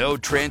 No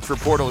transfer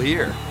portal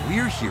here.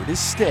 We're here to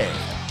stay.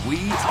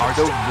 We are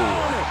the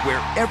Roar,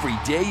 where every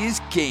day is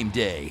game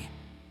day.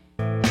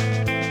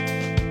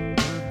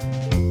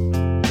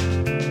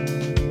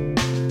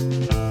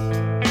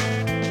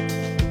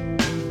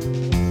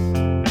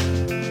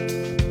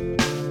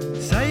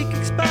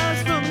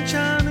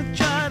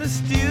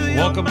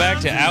 Welcome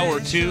back to Hour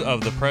 2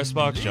 of the Press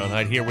Box. John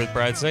Hyde here with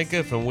Brad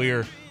Senkiff, and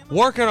we're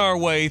working our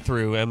way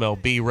through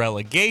MLB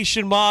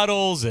relegation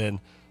models and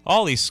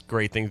all these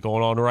great things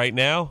going on right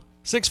now.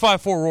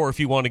 654-ROAR if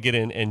you want to get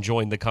in and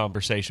join the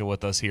conversation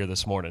with us here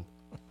this morning.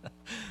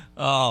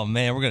 Oh,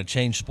 man, we're going to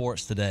change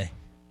sports today.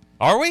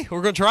 Are we?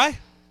 We're going to try?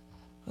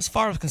 Let's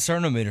fire up the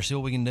concernometer, see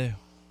what we can do.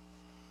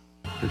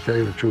 To tell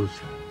you the truth,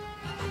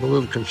 I'm a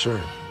little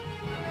concerned.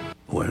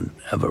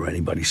 Whenever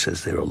anybody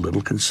says they're a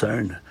little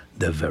concerned,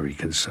 they're very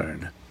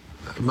concerned.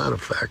 As a matter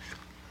of fact,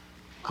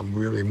 I'm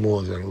really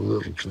more than a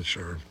little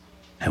concerned.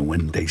 And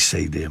when they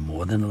say they're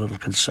more than a little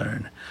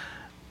concerned,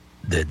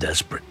 they're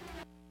desperate.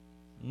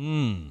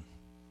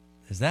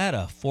 Is that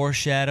a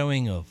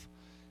foreshadowing of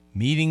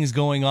meetings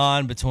going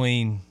on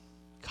between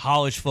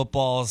college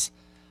football's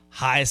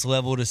highest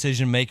level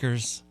decision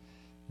makers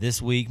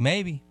this week?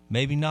 Maybe,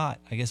 maybe not.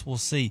 I guess we'll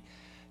see.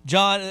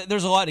 John,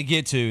 there's a lot to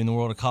get to in the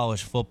world of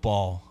college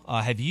football.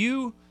 Have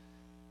you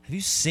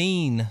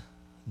seen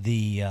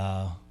the?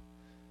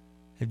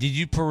 Did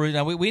you peruse?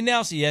 Now we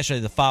announced yesterday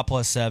the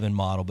 5+7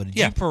 model, but did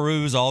you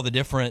peruse all the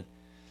different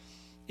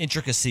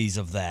intricacies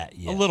of that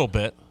yet? A little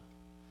bit.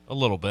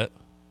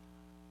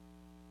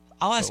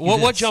 I'll ask you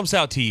what jumps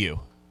out to you?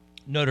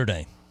 Notre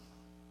Dame.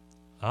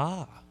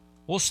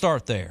 We'll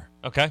start there.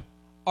 Okay.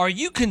 Are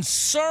you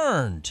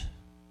concerned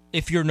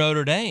if you're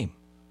Notre Dame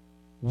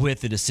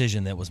with the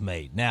decision that was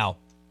made? Now,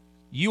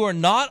 you are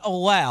not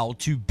allowed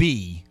to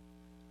be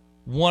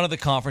one of the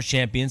conference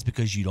champions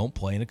because you don't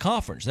play in a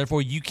conference.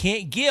 Therefore, you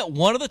can't get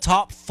one of the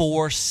top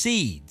 4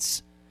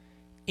 seeds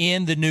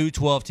in the new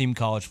 12-team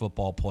college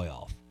football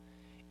playoff.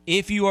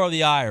 If you are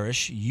the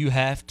Irish, you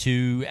have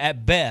to,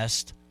 at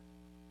best,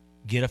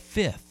 get a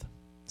 5th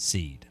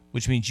seed,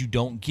 which means you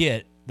don't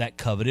get that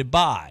coveted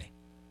bye.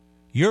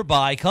 Your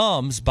bye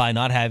comes by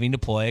not having to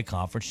play a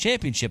conference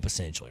championship,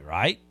 essentially,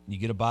 right? You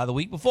get a bye the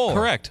week before.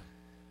 Correct.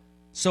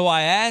 So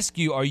I ask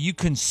you, are you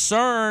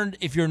concerned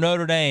if you're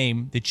Notre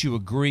Dame that you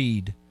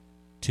agreed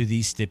to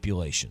these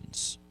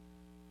stipulations?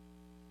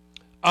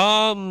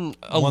 1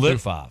 through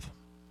 5.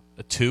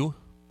 A 2.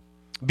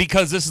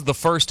 Because this is the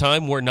first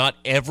time where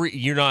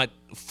you're not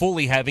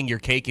fully having your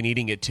cake and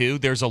eating it too.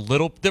 There's a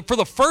little, for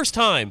the first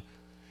time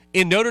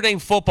in Notre Dame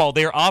football,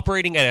 they're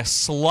operating at a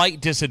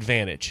slight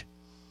disadvantage.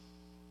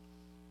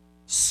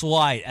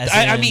 Slight.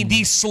 I mean,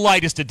 the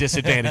slightest of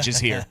disadvantages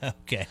here.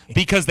 Okay.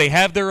 Because they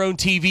have their own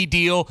TV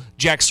deal.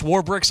 Jack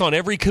Swarbrick's on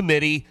every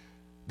committee.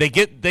 They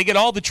get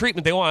all the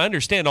treatment they want. I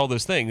understand all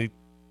those things.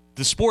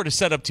 The sport is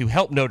set up to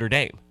help Notre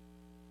Dame.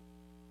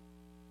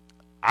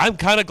 I'm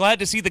kind of glad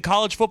to see the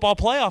College Football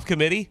Playoff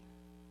Committee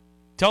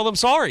tell them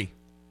sorry.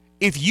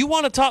 If you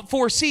want a top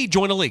 4 seed,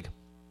 join a league.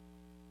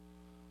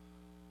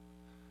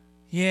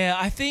 Yeah,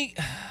 I think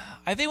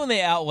when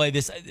they outlay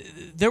this,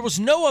 there was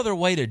no other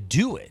way to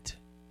do it.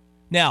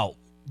 Now,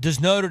 does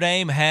Notre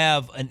Dame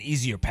have an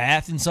easier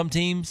path in some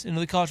teams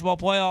into the college football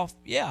playoff?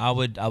 Yeah, I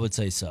would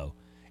say so.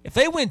 If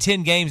they win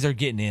 10 games, they're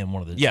getting in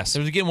one of the yes.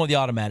 They're getting one of the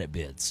automatic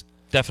bids.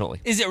 Definitely.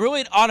 Is it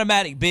really an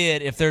automatic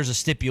bid if there's a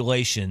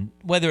stipulation,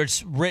 whether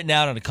it's written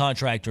out in a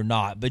contract or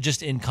not, but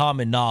just in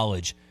common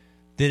knowledge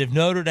that if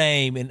Notre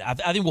Dame, and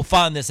I think we'll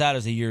find this out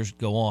as the years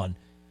go on,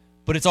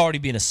 but it's already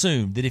been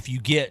assumed that if you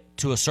get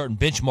to a certain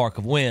benchmark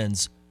of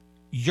wins,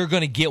 you're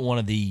going to get one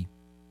of the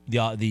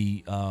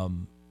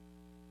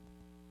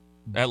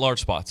at-large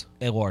spots.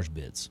 At-large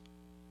bids.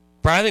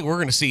 But I think we're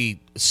going to see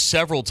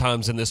several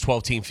times in this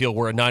 12-team field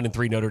where a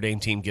 9-3 Notre Dame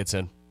team gets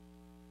in.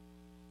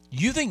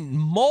 You think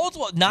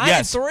multiple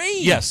 9-3?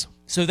 Yes.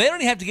 So they don't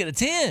even have to get a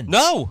 10.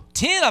 No.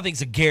 10, I think,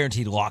 is a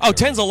guaranteed lock.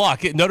 10's a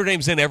lock. Notre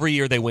Dame's in every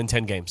year. They win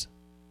 10 games.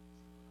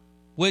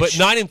 But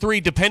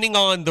 9-3, depending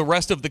on the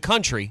rest of the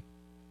country,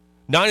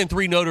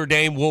 9-3 Notre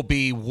Dame will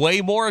be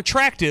way more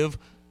attractive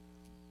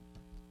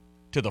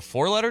to the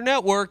four-letter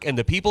network and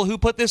the people who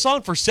put this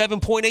on for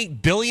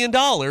 $7.8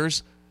 billion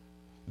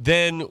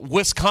than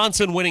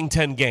Wisconsin winning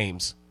 10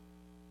 games.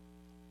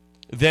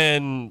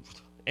 Then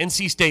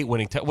NC State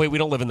winning 10. Wait, we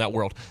don't live in that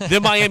world.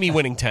 Then Miami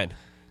winning 10. Do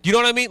you know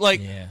what I mean?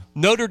 Like,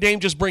 Notre Dame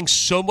just brings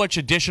so much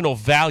additional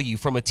value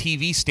from a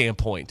TV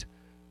standpoint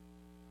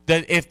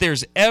that if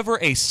there's ever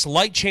a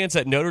slight chance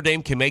that Notre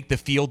Dame can make the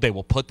field, they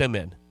will put them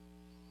in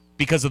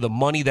because of the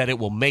money that it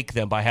will make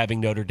them by having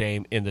Notre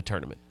Dame in the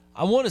tournament.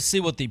 I want to see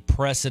what the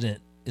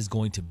precedent is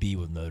going to be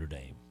with Notre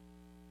Dame.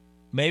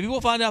 Maybe we'll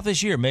find out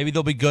this year. Maybe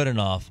they'll be good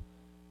enough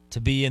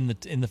to be in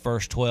the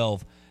first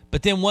 12.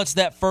 But then once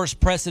that first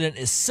precedent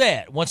is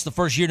set, once the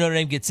first year Notre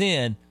Dame gets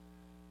in,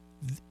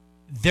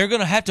 they're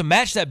going to have to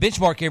match that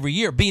benchmark every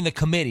year, being the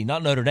committee,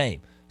 not Notre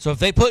Dame. So if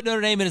they put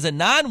Notre Dame in as a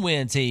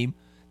 9-win team,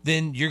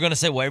 then you're going to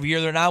say, well, every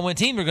year they're a 9-win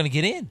team, they're going to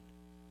get in.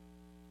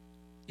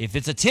 If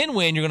it's a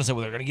 10-win, you're going to say,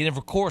 well, they're going to get in for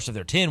course. If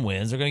they're 10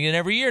 wins, they're going to get in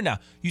every year now.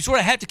 You sort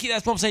of have to keep,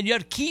 that's what I'm saying, you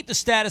have to keep the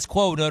status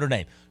quo with Notre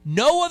Dame.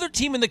 No other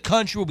team in the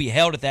country will be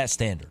held at that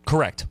standard.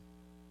 Correct.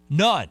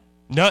 None.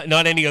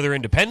 Not any other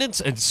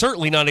independents, and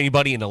certainly not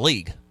anybody in the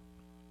league.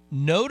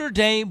 Notre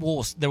Dame,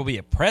 there will be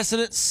a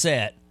precedent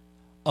set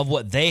of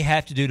what they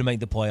have to do to make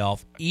the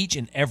playoff each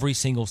and every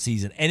single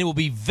season. And it will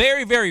be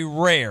very, very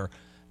rare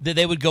that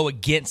they would go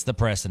against the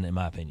precedent, in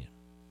my opinion,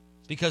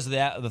 because of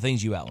the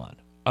things you outlined.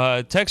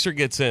 Texter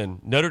gets in.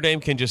 Notre Dame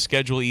can just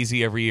schedule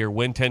easy every year,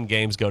 win 10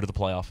 games, go to the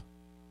playoff.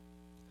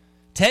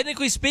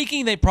 Technically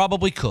speaking, they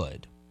probably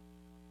could.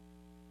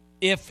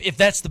 If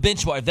that's the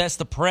benchmark, if that's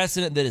the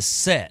precedent that is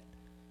set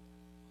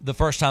the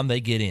first time they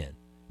get in.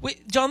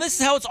 John, this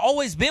is how it's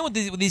always been with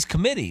these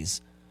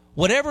committees.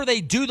 Whatever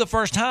they do the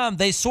first time,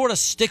 they sort of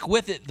stick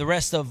with it the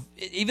rest of,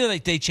 even though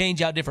they change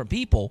out different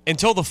people.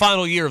 Until the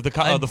final year of the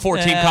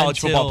 14 college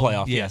football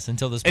playoff. Yes,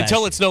 until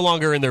it's no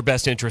longer in their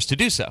best interest to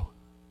do so.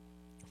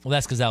 Well,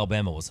 that's because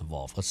Alabama was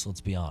involved.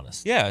 Let's be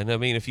honest. Yeah, and I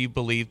mean, if you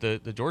believe the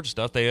Georgia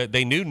stuff,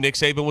 they knew Nick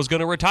Saban was going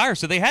to retire,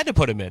 so they had to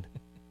put him in.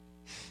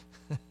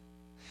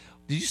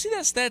 Did you see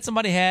that stat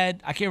somebody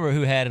had? I can't remember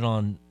who had it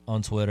on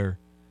Twitter,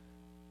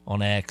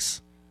 on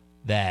X,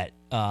 that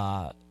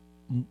Alabama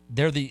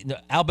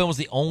was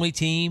the only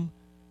team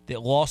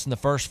that lost in the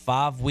first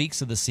 5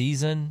 weeks of the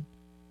season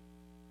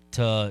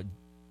to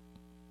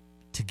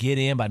get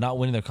in by not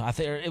winning their. I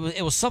think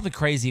it was something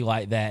crazy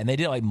like that, and they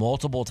did it like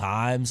multiple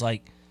times.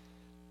 Like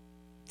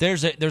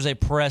there's a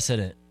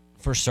precedent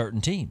for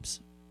certain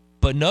teams,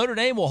 but Notre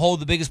Dame will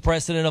hold the biggest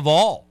precedent of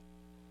all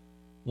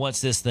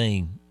once this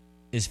thing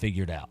is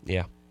figured out.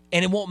 Yeah.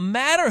 And it won't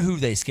matter who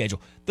they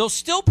schedule. They'll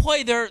still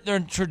play their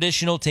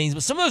traditional teams,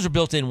 but some of those are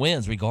built-in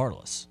wins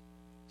regardless.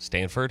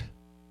 Stanford.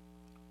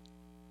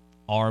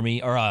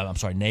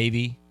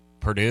 Navy.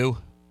 Purdue.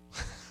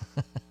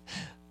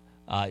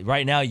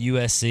 Right now,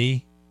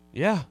 USC.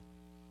 Yeah.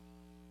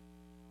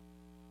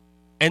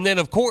 And then,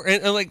 of course,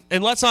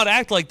 and let's not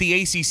act like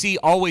the ACC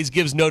always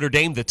gives Notre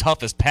Dame the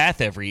toughest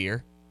path every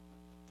year.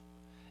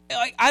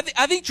 I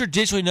think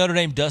traditionally Notre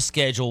Dame does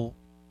schedule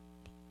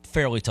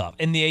fairly tough.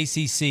 In the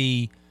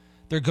ACC,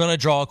 they're going to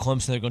draw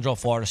Clemson. They're going to draw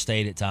Florida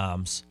State at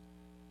times.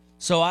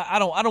 So I'm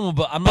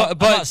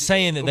not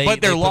saying that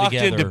they're locked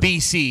into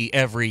BC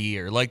every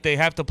year. Like they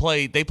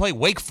play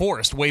Wake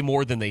Forest way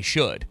more than they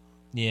should.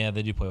 Yeah,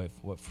 they do play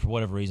for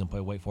whatever reason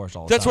play Wake Forest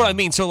all the That's time. what I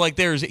mean. So like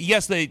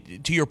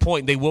to your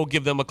point, they will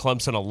give them a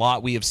Clemson a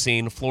lot. We have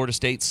seen Florida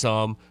State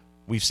some.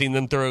 We've seen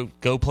them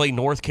go play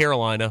North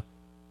Carolina.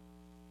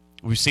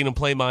 We've seen them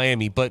play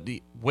Miami, but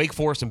Wake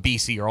Forest and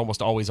BC are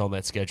almost always on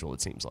that schedule,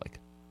 it seems like.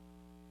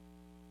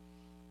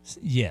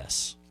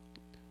 Yes.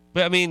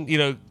 But, I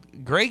mean,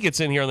 Gray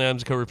gets in here on the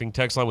Adams Co-Roofing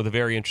text line with a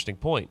very interesting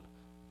point.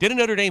 Didn't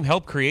Notre Dame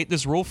help create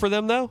this rule for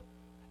them, though?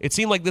 It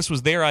seemed like this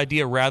was their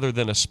idea rather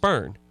than a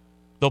spurn.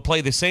 They'll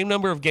play the same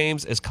number of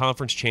games as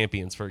conference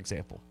champions, for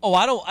example. Oh,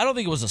 I don't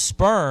think it was a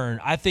spurn.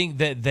 I think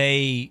that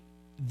they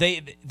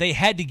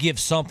had to give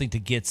something to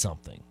get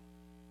something.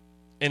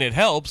 And it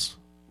helps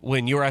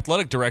when your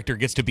athletic director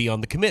gets to be on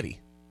the committee.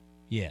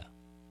 Yeah.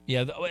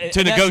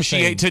 To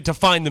negotiate, to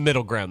find the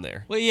middle ground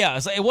there. Well, yeah,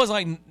 it wasn't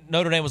like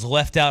Notre Dame was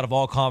left out of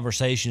all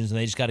conversations and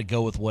they just got to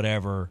go with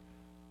whatever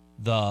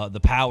the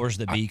powers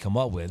that be come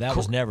up with. That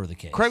was never the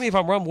case. Correct me if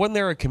I'm wrong. Wasn't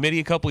there a committee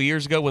a couple of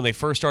years ago when they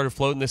first started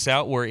floating this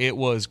out where it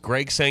was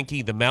Greg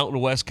Sankey, the Mountain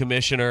West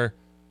commissioner,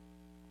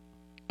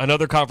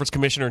 another conference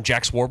commissioner, and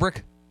Jack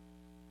Swarbrick?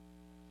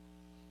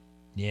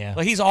 Yeah.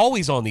 Like he's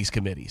always on these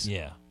committees.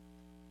 Yeah.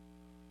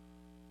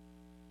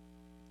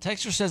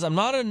 Texter says, I'm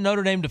not a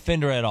Notre Dame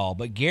defender at all,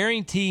 but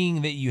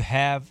guaranteeing that you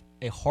have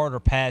a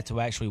harder path to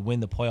actually win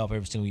the playoff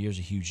every single year is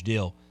a huge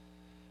deal.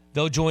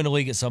 They'll join the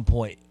league at some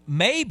point.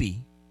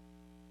 Maybe.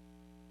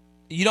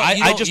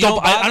 I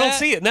don't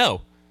see it,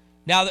 no.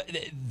 Now,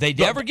 they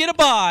never get a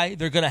bye.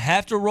 They're going to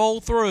have to roll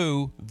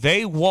through.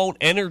 They won't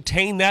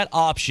entertain that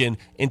option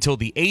until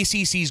the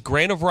ACC's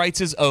grant of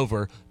rights is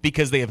over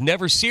because they have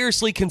never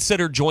seriously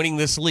considered joining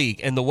this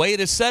league. And the way it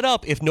is set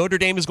up, if Notre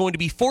Dame is going to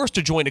be forced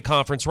to join a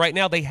conference right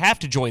now, they have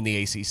to join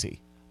the ACC.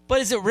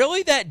 But is it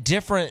really that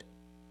different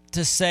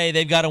to say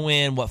they've got to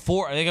win,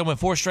 four? Are they going to win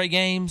 4 straight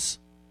games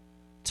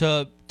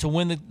to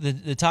win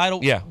the title?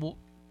 Yeah. Well,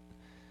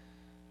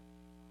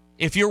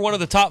 if you're one of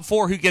the top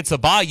 4 who gets a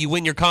bye, you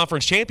win your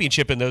conference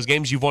championship in those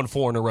games, you've won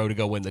 4 in a row to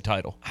go win the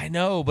title. I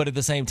know, but at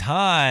the same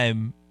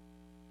time,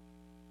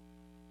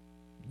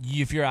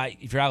 if you're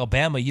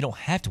Alabama, you don't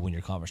have to win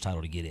your conference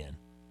title to get in. In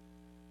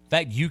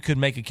fact, you could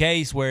make a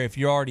case where if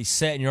you're already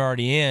set and you're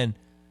already in,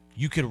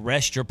 you could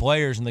rest your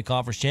players in the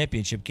conference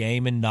championship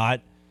game and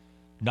not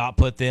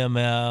put them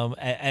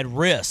at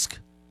risk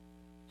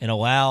and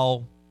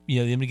allow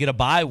them to get a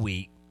bye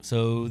week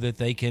so that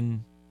they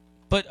can.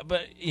 But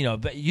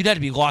you'd have to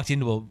be locked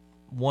into a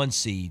 1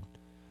 seed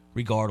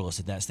regardless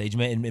at that stage.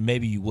 And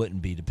maybe you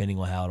wouldn't be, depending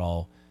on how it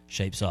all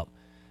shapes up.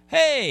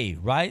 Hey,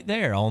 right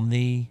there on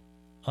the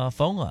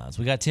phone lines,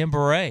 we got Tim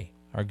Beret,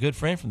 our good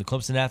friend from the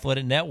Clemson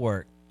Athletic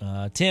Network.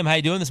 Tim, how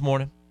you doing this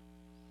morning?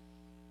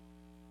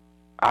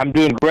 I'm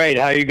doing great.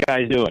 How you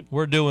guys doing?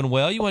 We're doing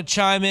well. You want to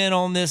chime in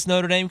on this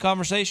Notre Dame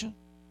conversation?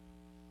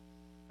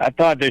 I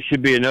thought there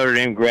should be a Notre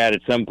Dame grad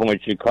at some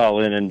point should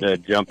call in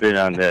and jump in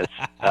on this.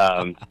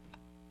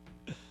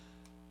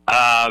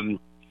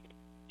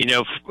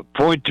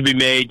 Point to be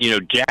made,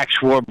 Jack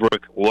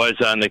Swarbrick was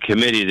on the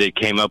committee that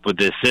came up with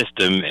this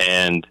system,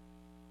 and,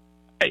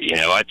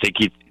 I think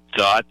he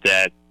thought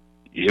that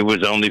it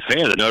was only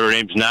fair that Notre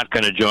Dame's not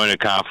going to join a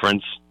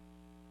conference.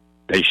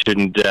 They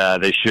shouldn't.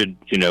 They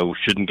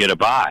shouldn't get a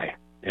bye.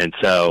 And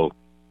so,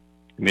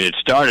 I mean, it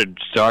started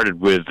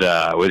with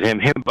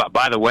him.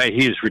 By the way,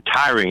 he is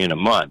retiring in a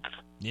month.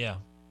 Yeah.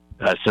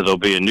 So there'll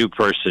be a new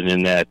person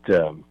in that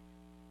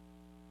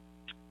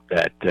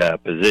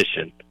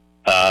position.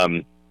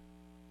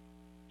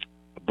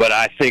 But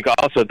I think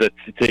also the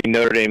thing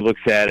Notre Dame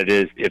looks at it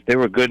is if they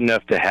were good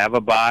enough to have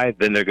a bye,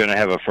 then they're going to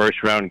have a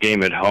first-round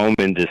game at home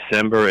in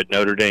December at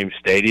Notre Dame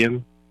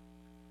Stadium.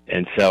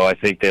 And so I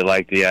think they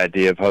like the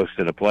idea of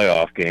hosting a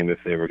playoff game if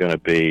they were going to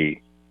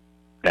be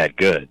that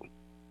good.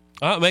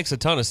 It makes a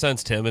ton of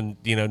sense, Tim. And,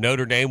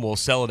 Notre Dame will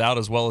sell it out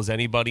as well as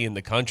anybody in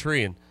the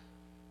country. And,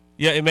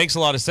 yeah, it makes a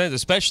lot of sense,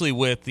 especially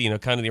with,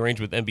 kind of the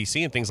arrangement with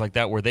NBC and things like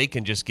that where they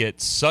can just get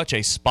such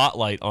a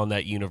spotlight on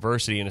that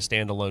university in a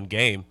standalone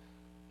game.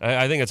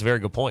 I think that's a very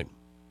good point.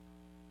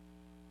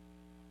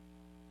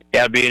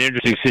 Yeah, it'd be an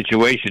interesting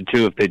situation,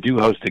 too. If they do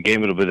host a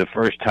game, it'll be the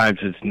first time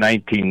since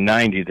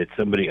 1990 that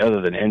somebody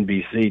other than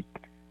NBC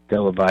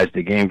televised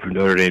a game from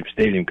Notre Dame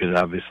Stadium because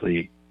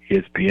obviously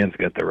ESPN's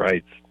got the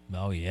rights.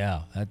 Oh,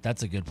 yeah.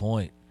 That's a good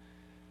point.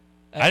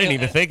 I didn't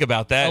even think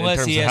about that in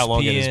terms of how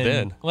long it has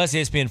been. Unless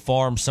ESPN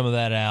farms some of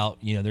that out,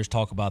 there's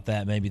talk about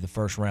that. Maybe the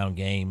first-round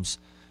games,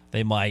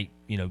 they might,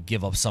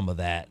 give up some of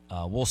that.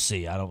 We'll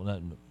see. I don't know.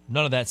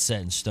 None of that's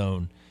set in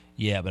stone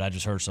yet, but I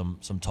just heard some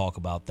talk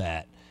about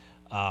that.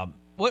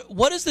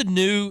 What is the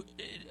new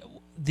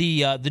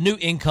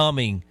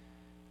incoming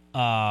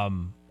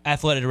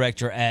athletic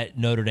director at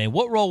Notre Dame?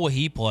 What role will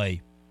he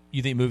play,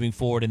 you think, moving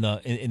forward in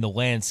the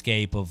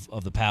landscape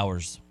of the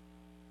powers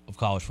of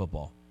college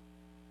football?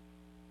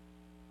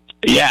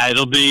 Yeah,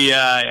 it'll be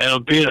a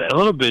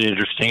little bit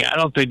interesting. I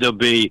don't think there'll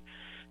be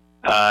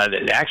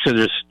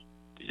actually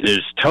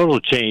there's total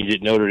change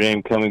at Notre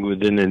Dame coming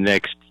within the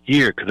next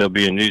year because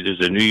there's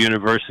a new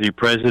university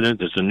president,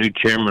 there's a new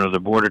chairman of the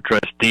board of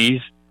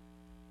trustees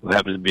who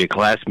happens to be a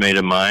classmate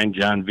of mine,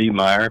 John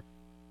Viemeyer,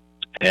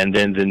 and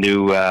then the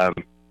new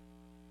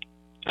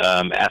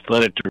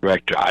athletic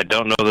director. I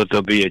don't know that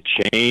there'll be a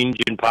change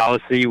in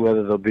policy,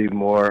 whether there'll be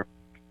more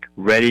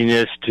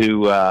readiness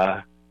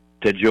to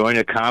join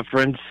a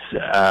conference.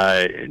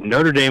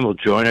 Notre Dame will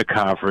join a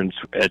conference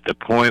at the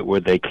point where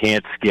they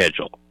can't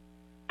schedule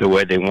the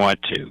way they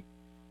want to.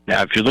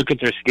 Now, if you look at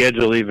their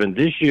schedule, even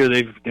this year,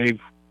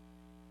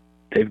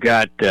 they've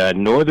got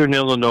Northern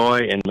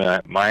Illinois and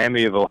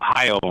Miami of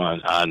Ohio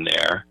on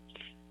there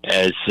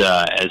as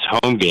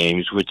home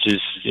games, which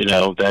is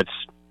that's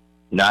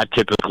not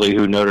typically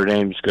who Notre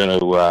Dame's going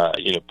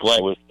to play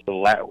with.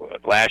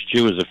 Last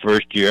year was the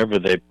first year ever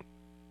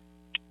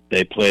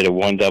they played a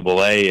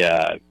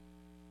 1AA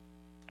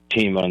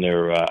team on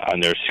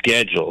their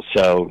schedule,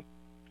 so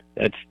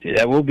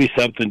that will be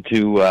something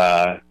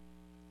to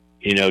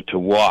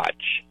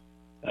watch.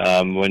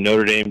 When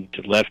Notre Dame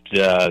left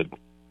the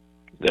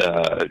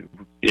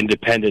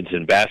independence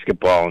in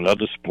basketball and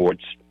other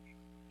sports,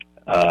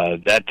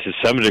 that to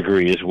some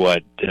degree is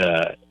what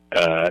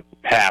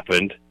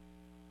happened.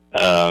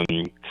 So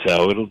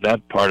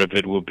that part of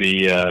it will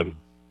be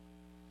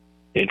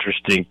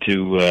interesting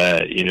to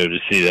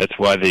see. That's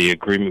why the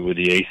agreement with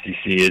the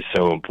ACC is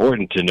so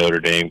important to Notre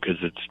Dame, because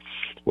it's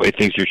the way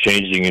things are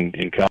changing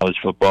in college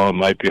football. It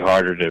might be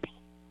harder to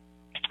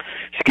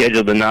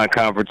schedule the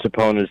non-conference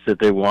opponents that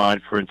they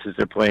want. For instance,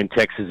 they're playing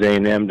Texas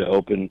A&M to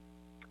open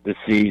the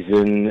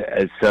season.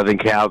 Is Southern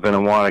Cal going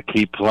to want to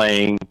keep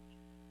playing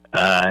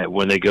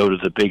when they go to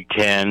the Big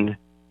Ten?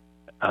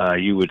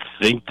 You would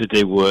think that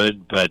they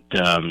would, but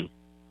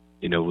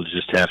we'll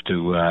just have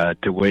to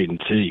wait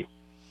and see.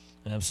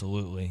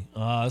 Absolutely.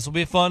 This will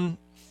be a fun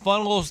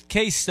little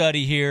case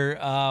study here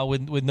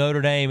with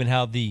Notre Dame and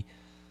how the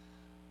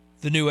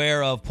new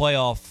era of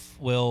playoff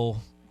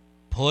will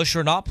push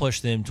or not push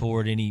them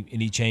toward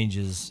any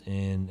changes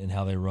in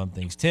how they run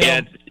things. Tim?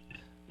 Yeah,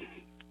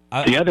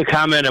 the other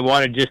comment I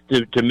wanted just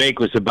to make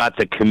was about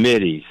the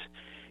committees.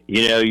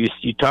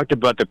 You talked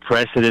about the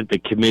precedent the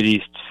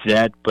committees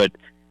set, but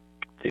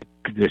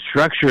the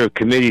structure of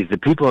committees, the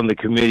people on the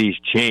committees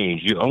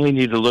change. You only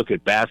need to look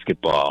at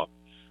basketball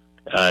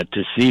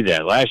to see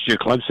that. Last year,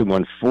 Clemson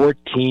won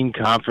 14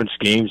 conference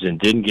games and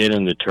didn't get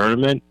in the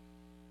tournament.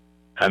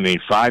 I mean,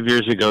 5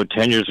 years ago,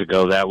 10 years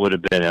ago, that would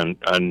have been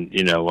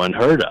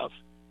unheard of.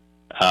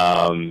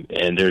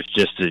 And there's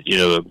just a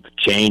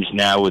change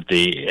now with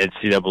the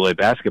NCAA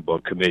basketball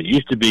committee. It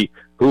used to be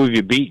who have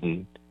you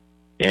beaten,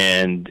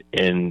 and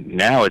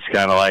now it's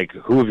kind of like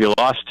who have you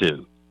lost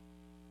to.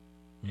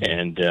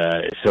 And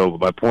so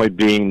my point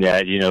being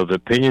that the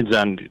opinions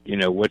on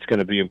what's going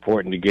to be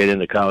important to get in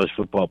the college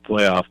football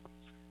playoff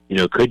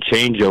could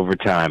change over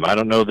time. I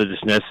don't know that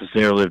it's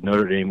necessarily if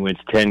Notre Dame wins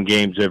 10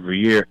 games every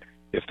year,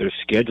 if their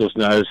schedule's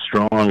not as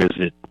strong as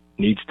it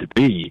needs to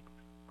be.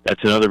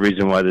 That's another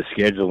reason why the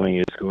scheduling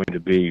is going to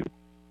be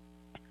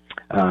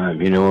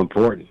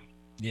important.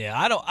 Yeah,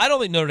 I don't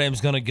think Notre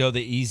Dame's going to go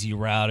the easy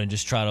route and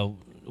just try to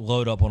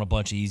load up on a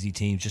bunch of easy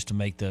teams just to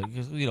make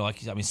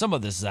some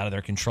of this is out of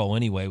their control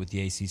anyway with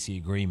the ACC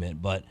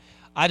agreement, but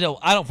I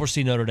don't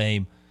foresee Notre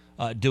Dame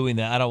doing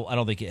that. I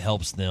don't think it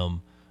helps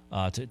them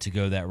to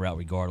go that route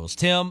regardless.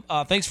 Tim,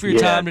 thanks for your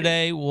time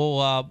today.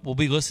 We'll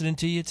be listening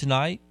to you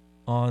tonight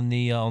on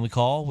the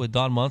call with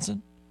Don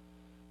Munson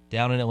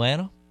down in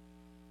Atlanta.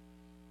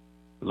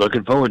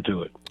 Looking forward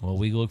to it. Well,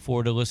 we look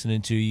forward to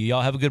listening to you.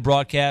 Y'all have a good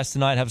broadcast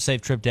tonight. Have a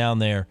safe trip down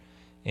there,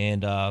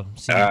 and all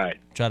right.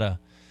 Try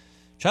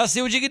to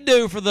see what you can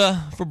do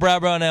for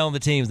Brad Brownell and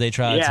the teams they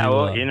try to. Yeah,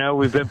 well,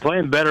 we've been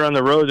playing better on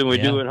the road than we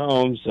do at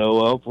home,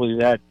 so hopefully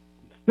that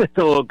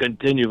will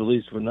continue at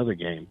least for another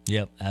game.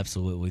 Yep,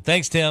 absolutely.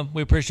 Thanks, Tim.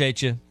 We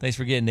appreciate you. Thanks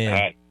for getting in. All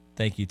right.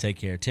 Thank you. Take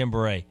care. Tim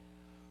Beret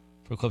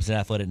for Clemson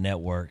Athletic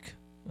Network.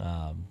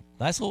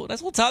 Nice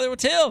little tie there with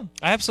Tim.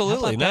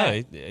 Absolutely.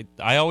 No,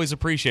 I always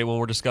appreciate when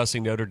we're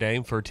discussing Notre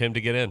Dame for Tim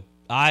to get in.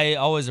 I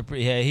always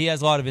appreciate. He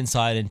has a lot of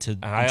insight into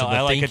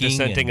I like a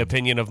dissenting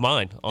opinion of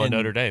mine on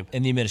Notre Dame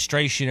and the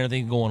administration,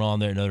 everything going on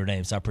there at Notre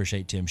Dame. So I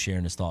appreciate Tim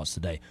sharing his thoughts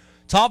today.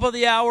 Top of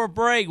the hour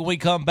break. When we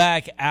come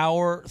back,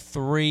 hour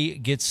 3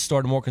 gets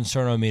started. More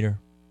Concernometer.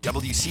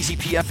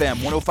 WCCP FM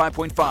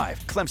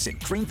 105.5,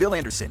 Clemson, Greenville,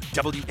 Anderson,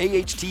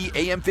 WAHT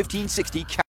AM 1560.